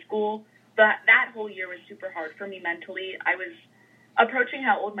year of high school, that whole year was super hard for me mentally. I was approaching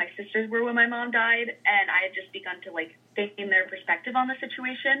how old my sisters were when my mom died, and I had just begun to, like, think in their perspective on the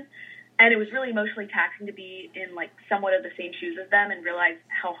situation. And it was really emotionally taxing to be in, like, somewhat of the same shoes as them and realize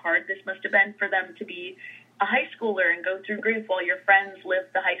how hard this must have been for them to be a high schooler and go through grief while your friends live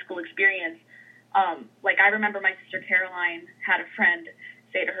the high school experience. Like, I remember my sister Caroline had a friend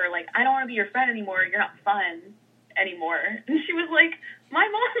say to her, like, I don't want to be your friend anymore. You're not fun anymore. And she was like, my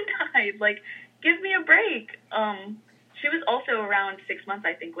mom died. Like, give me a break. She was also around 6 months,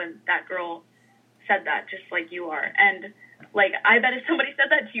 I think, when that girl said that, just like you are. And, like, I bet if somebody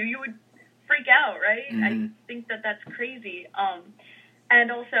said that to you, you would freak out, right? Mm-hmm. I think that that's crazy.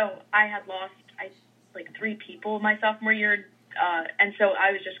 And also, I had lost, 3 people my sophomore year. And so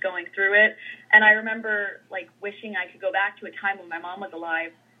I was just going through it. And I remember, like, wishing I could go back to a time when my mom was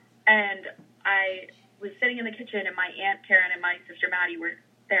alive. And I was sitting in the kitchen, and my Aunt Karen and my sister Maddie were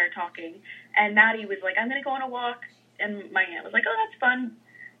there talking. And Maddie was like, I'm going to go on a walk. And my aunt was like, oh, that's fun.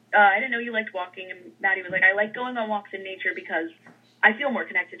 I didn't know you liked walking. And Maddie was like, I like going on walks in nature because I feel more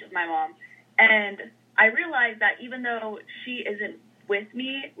connected to my mom. And I realized that even though she isn't with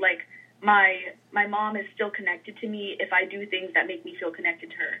me, like, my mom is still connected to me if I do things that make me feel connected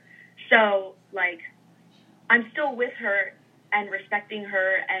to her. So, like, I'm still with her and respecting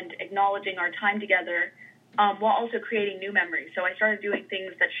her and acknowledging our time together, while also creating new memories. So I started doing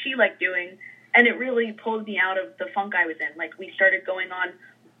things that she liked doing, and it really pulled me out of the funk I was in. Like,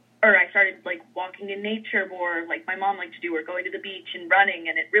 I started, like, walking in nature more, like my mom liked to do, or going to the beach and running,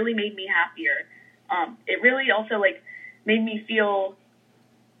 and it really made me happier. it really also, like, made me feel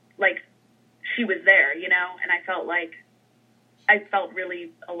like she was there, you know, and I felt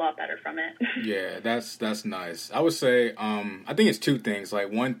really a lot better from it. Yeah, that's nice. I would say, I think it's two things. Like,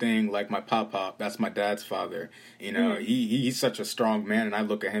 one thing, like my pop, that's my dad's father. You know, he's such a strong man, and I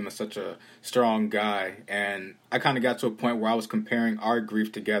look at him as such a strong guy. And I kind of got to a point where I was comparing our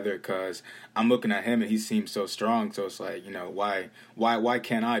grief together because I'm looking at him and he seems so strong. So it's like, you know, why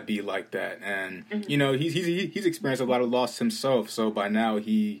can't I be like that? And you know, he's experienced a lot of loss himself. So by now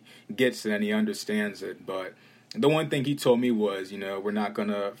he gets it and he understands it, but. The one thing he told me was, you know, we're not going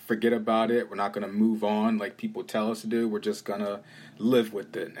to forget about it. We're not going to move on like people tell us to do. We're just going to live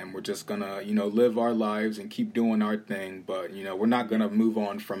with it. And we're just going to, you know, live our lives and keep doing our thing. But, you know, we're not going to move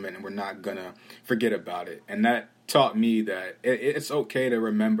on from it and we're not going to forget about it. And that taught me that it's okay to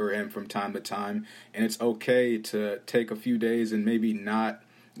remember him from time to time. And it's okay to take a few days and maybe not,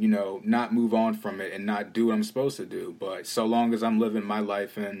 you know, not move on from it and not do what I'm supposed to do. But so long as I'm living my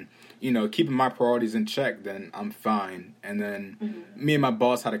life and, you know, keeping my priorities in check, then I'm fine. And then me and my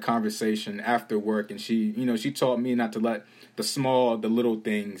boss had a conversation after work, and she, you know, she taught me not to let the little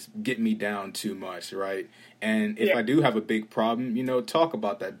things get me down too much, right? And if I do have a big problem, you know, talk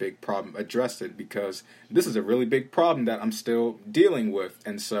about that big problem, address it, because this is a really big problem that I'm still dealing with.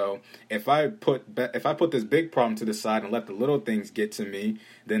 And so if I put this big problem to the side and let the little things get to me,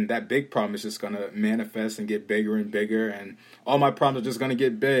 then that big problem is just going to manifest and get bigger and bigger, and all my problems are just going to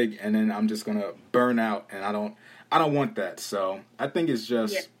get big, and then I'm just going to burn out, and I don't want that. So I think it's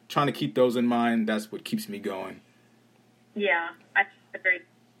just trying to keep those in mind. That's what keeps me going. Yeah, I agree.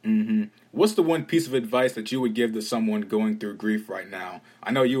 Mm-hmm. What's the one piece of advice that you would give to someone going through grief right now?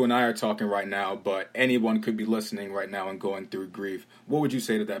 I know you and I are talking right now, but anyone could be listening right now and going through grief. What would you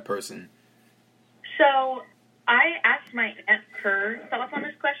say to that person? So I asked my aunt her thoughts on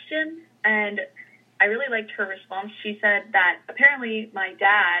this question, and I really liked her response. She said that apparently my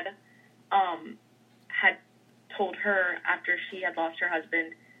dad had told her after she had lost her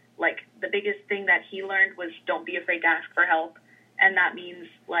husband, like, the biggest thing that he learned was don't be afraid to ask for help. And that means,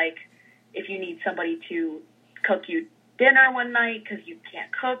 like, if you need somebody to cook you dinner one night because you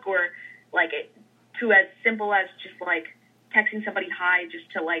can't cook, or, like, to as simple as just, like, texting somebody hi just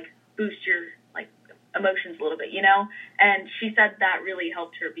to, like, boost your, like, emotions a little bit, you know? And she said that really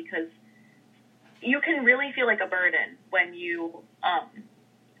helped her because you can really feel like a burden when you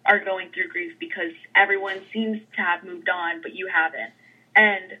are going through grief because everyone seems to have moved on, but you haven't.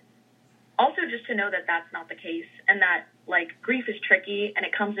 And also just to know that that's not the case, and that, like, grief is tricky and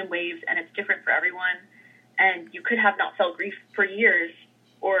it comes in waves and it's different for everyone, and you could have not felt grief for years,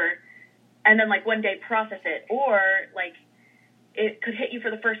 and then, like, one day process it, or, like, it could hit you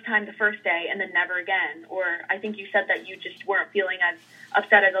for the first time the first day and then never again. Or I think you said that you just weren't feeling as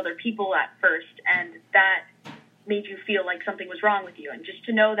upset as other people at first, and that made you feel like something was wrong with you. And just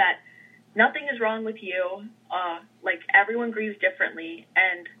to know that nothing is wrong with you, like, everyone grieves differently,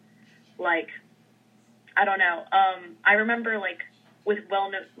 and, like, I don't know. I remember, like, with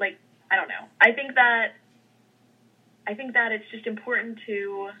wellness, like, I don't know. I think that it's just important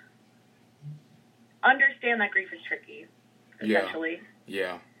to understand that grief is tricky, essentially.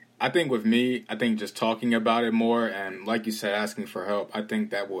 Yeah. I think with me, just talking about it more and, like you said, asking for help, I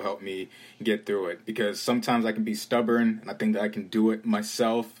think that will help me get through it, because sometimes I can be stubborn and I think that I can do it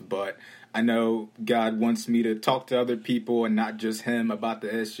myself, but I know God wants me to talk to other people and not just him about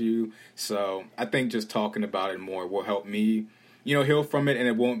the issue. So I think just talking about it more will help me, you know, heal from it, and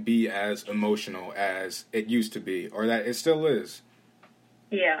it won't be as emotional as it used to be, or that it still is.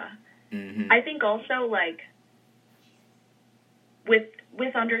 Yeah. Mm-hmm. I think also, like,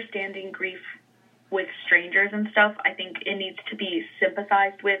 with understanding grief with strangers and stuff, I think it needs to be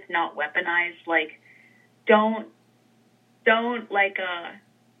sympathized with, not weaponized. Like, don't like,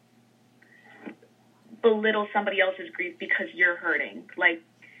 belittle somebody else's grief because you're hurting. Like,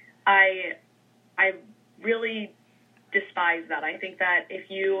 I really despise that. I think that if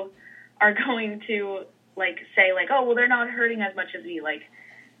you are going to, like, say, like, oh, well, they're not hurting as much as me, like,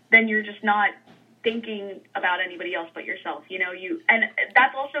 then you're just not thinking about anybody else but yourself, you know. And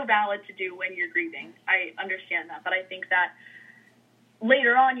that's also valid to do when you're grieving. I understand that, but I think that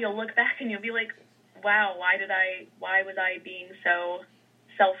later on you'll look back and you'll be like, wow, why was I being so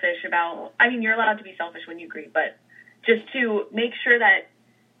selfish about, I mean, you're allowed to be selfish when you grieve, but just to make sure that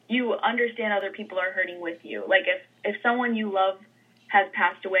you understand other people are hurting with you. Like, if someone you love has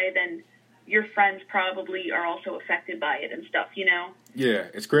passed away, then your friends probably are also affected by it and stuff, you know? Yeah,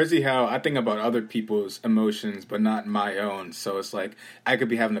 it's crazy how I think about other people's emotions, but not my own. So it's like I could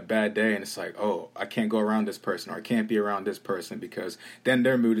be having a bad day, and it's like, oh, I can't go around this person, or I can't be around this person because then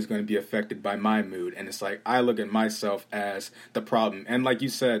their mood is going to be affected by my mood. And it's like I look at myself as the problem, and like you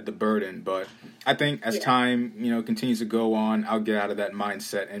said, the burden. But I think as time, continues to go on, I'll get out of that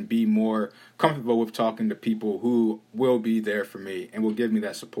mindset and be more comfortable with talking to people who will be there for me and will give me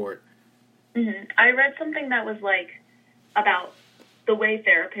that support. Mm-hmm. I read something that was like about the way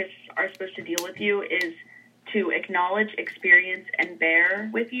therapists are supposed to deal with you is to acknowledge, experience, and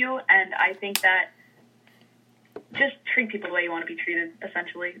bear with you. And I think that just treat people the way you want to be treated,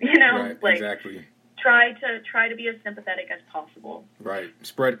 essentially. Right, like exactly. Try to be as sympathetic as possible. Right.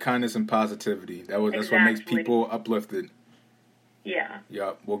 Spread kindness and positivity. That's what makes people uplifted. Yeah.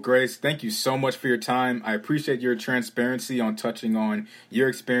 Yeah. Well, Grace, thank you so much for your time. I appreciate your transparency on touching on your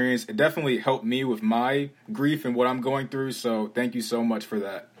experience. It definitely helped me with my grief and what I'm going through. So thank you so much for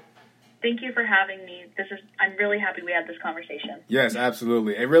that. Thank you for having me. I'm really happy we had this conversation. Yes,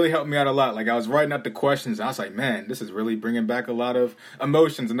 absolutely. It really helped me out a lot. Like I was writing up the questions. And I was like, man, this is really bringing back a lot of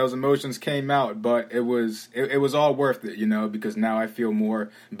emotions, and those emotions came out. But it was all worth it, because now I feel more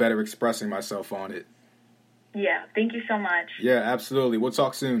better expressing myself on it. Yeah, thank you so much. Yeah, absolutely. We'll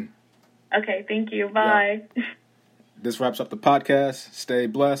talk soon. Okay, thank you. Bye. Yeah. This wraps up the podcast. Stay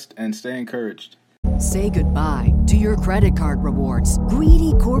blessed and stay encouraged. Say goodbye to your credit card rewards.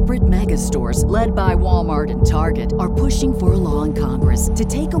 Greedy corporate mega stores, led by Walmart and Target, are pushing for a law in Congress to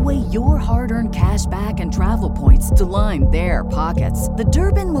take away your hard-earned cash back and travel points to line their pockets. The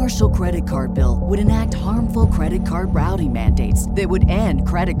Durbin-Marshall credit card bill would enact harmful credit card routing mandates that would end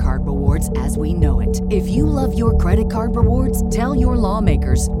credit card rewards as we know it. If you love your credit card rewards, tell your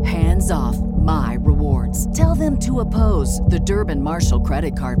lawmakers, hands off my rewards. Tell them to oppose the Durbin-Marshall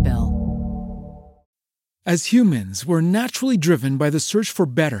credit card bill. As humans, we're naturally driven by the search for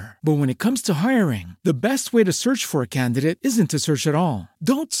better. But when it comes to hiring, the best way to search for a candidate isn't to search at all.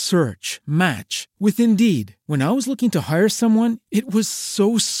 Don't search, match with Indeed. When I was looking to hire someone, it was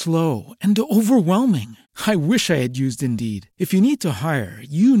so slow and overwhelming. I wish I had used Indeed. If you need to hire,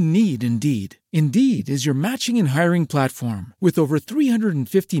 you need Indeed. Indeed is your matching and hiring platform with over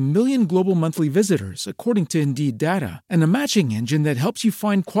 350 million global monthly visitors, according to Indeed data, and a matching engine that helps you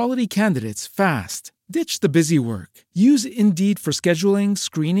find quality candidates fast. Ditch the busy work. Use Indeed for scheduling,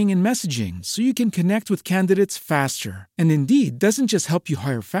 screening, and messaging so you can connect with candidates faster. And Indeed doesn't just help you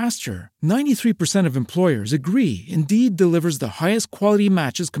hire faster. 93% of employers agree Indeed delivers the highest quality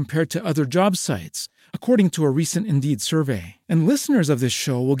matches compared to other job sites, according to a recent Indeed survey. And listeners of this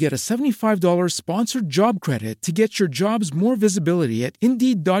show will get a $75 sponsored job credit to get your jobs more visibility at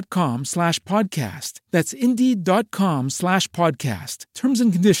Indeed.com/podcast. That's Indeed.com/podcast. Terms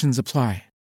and conditions apply.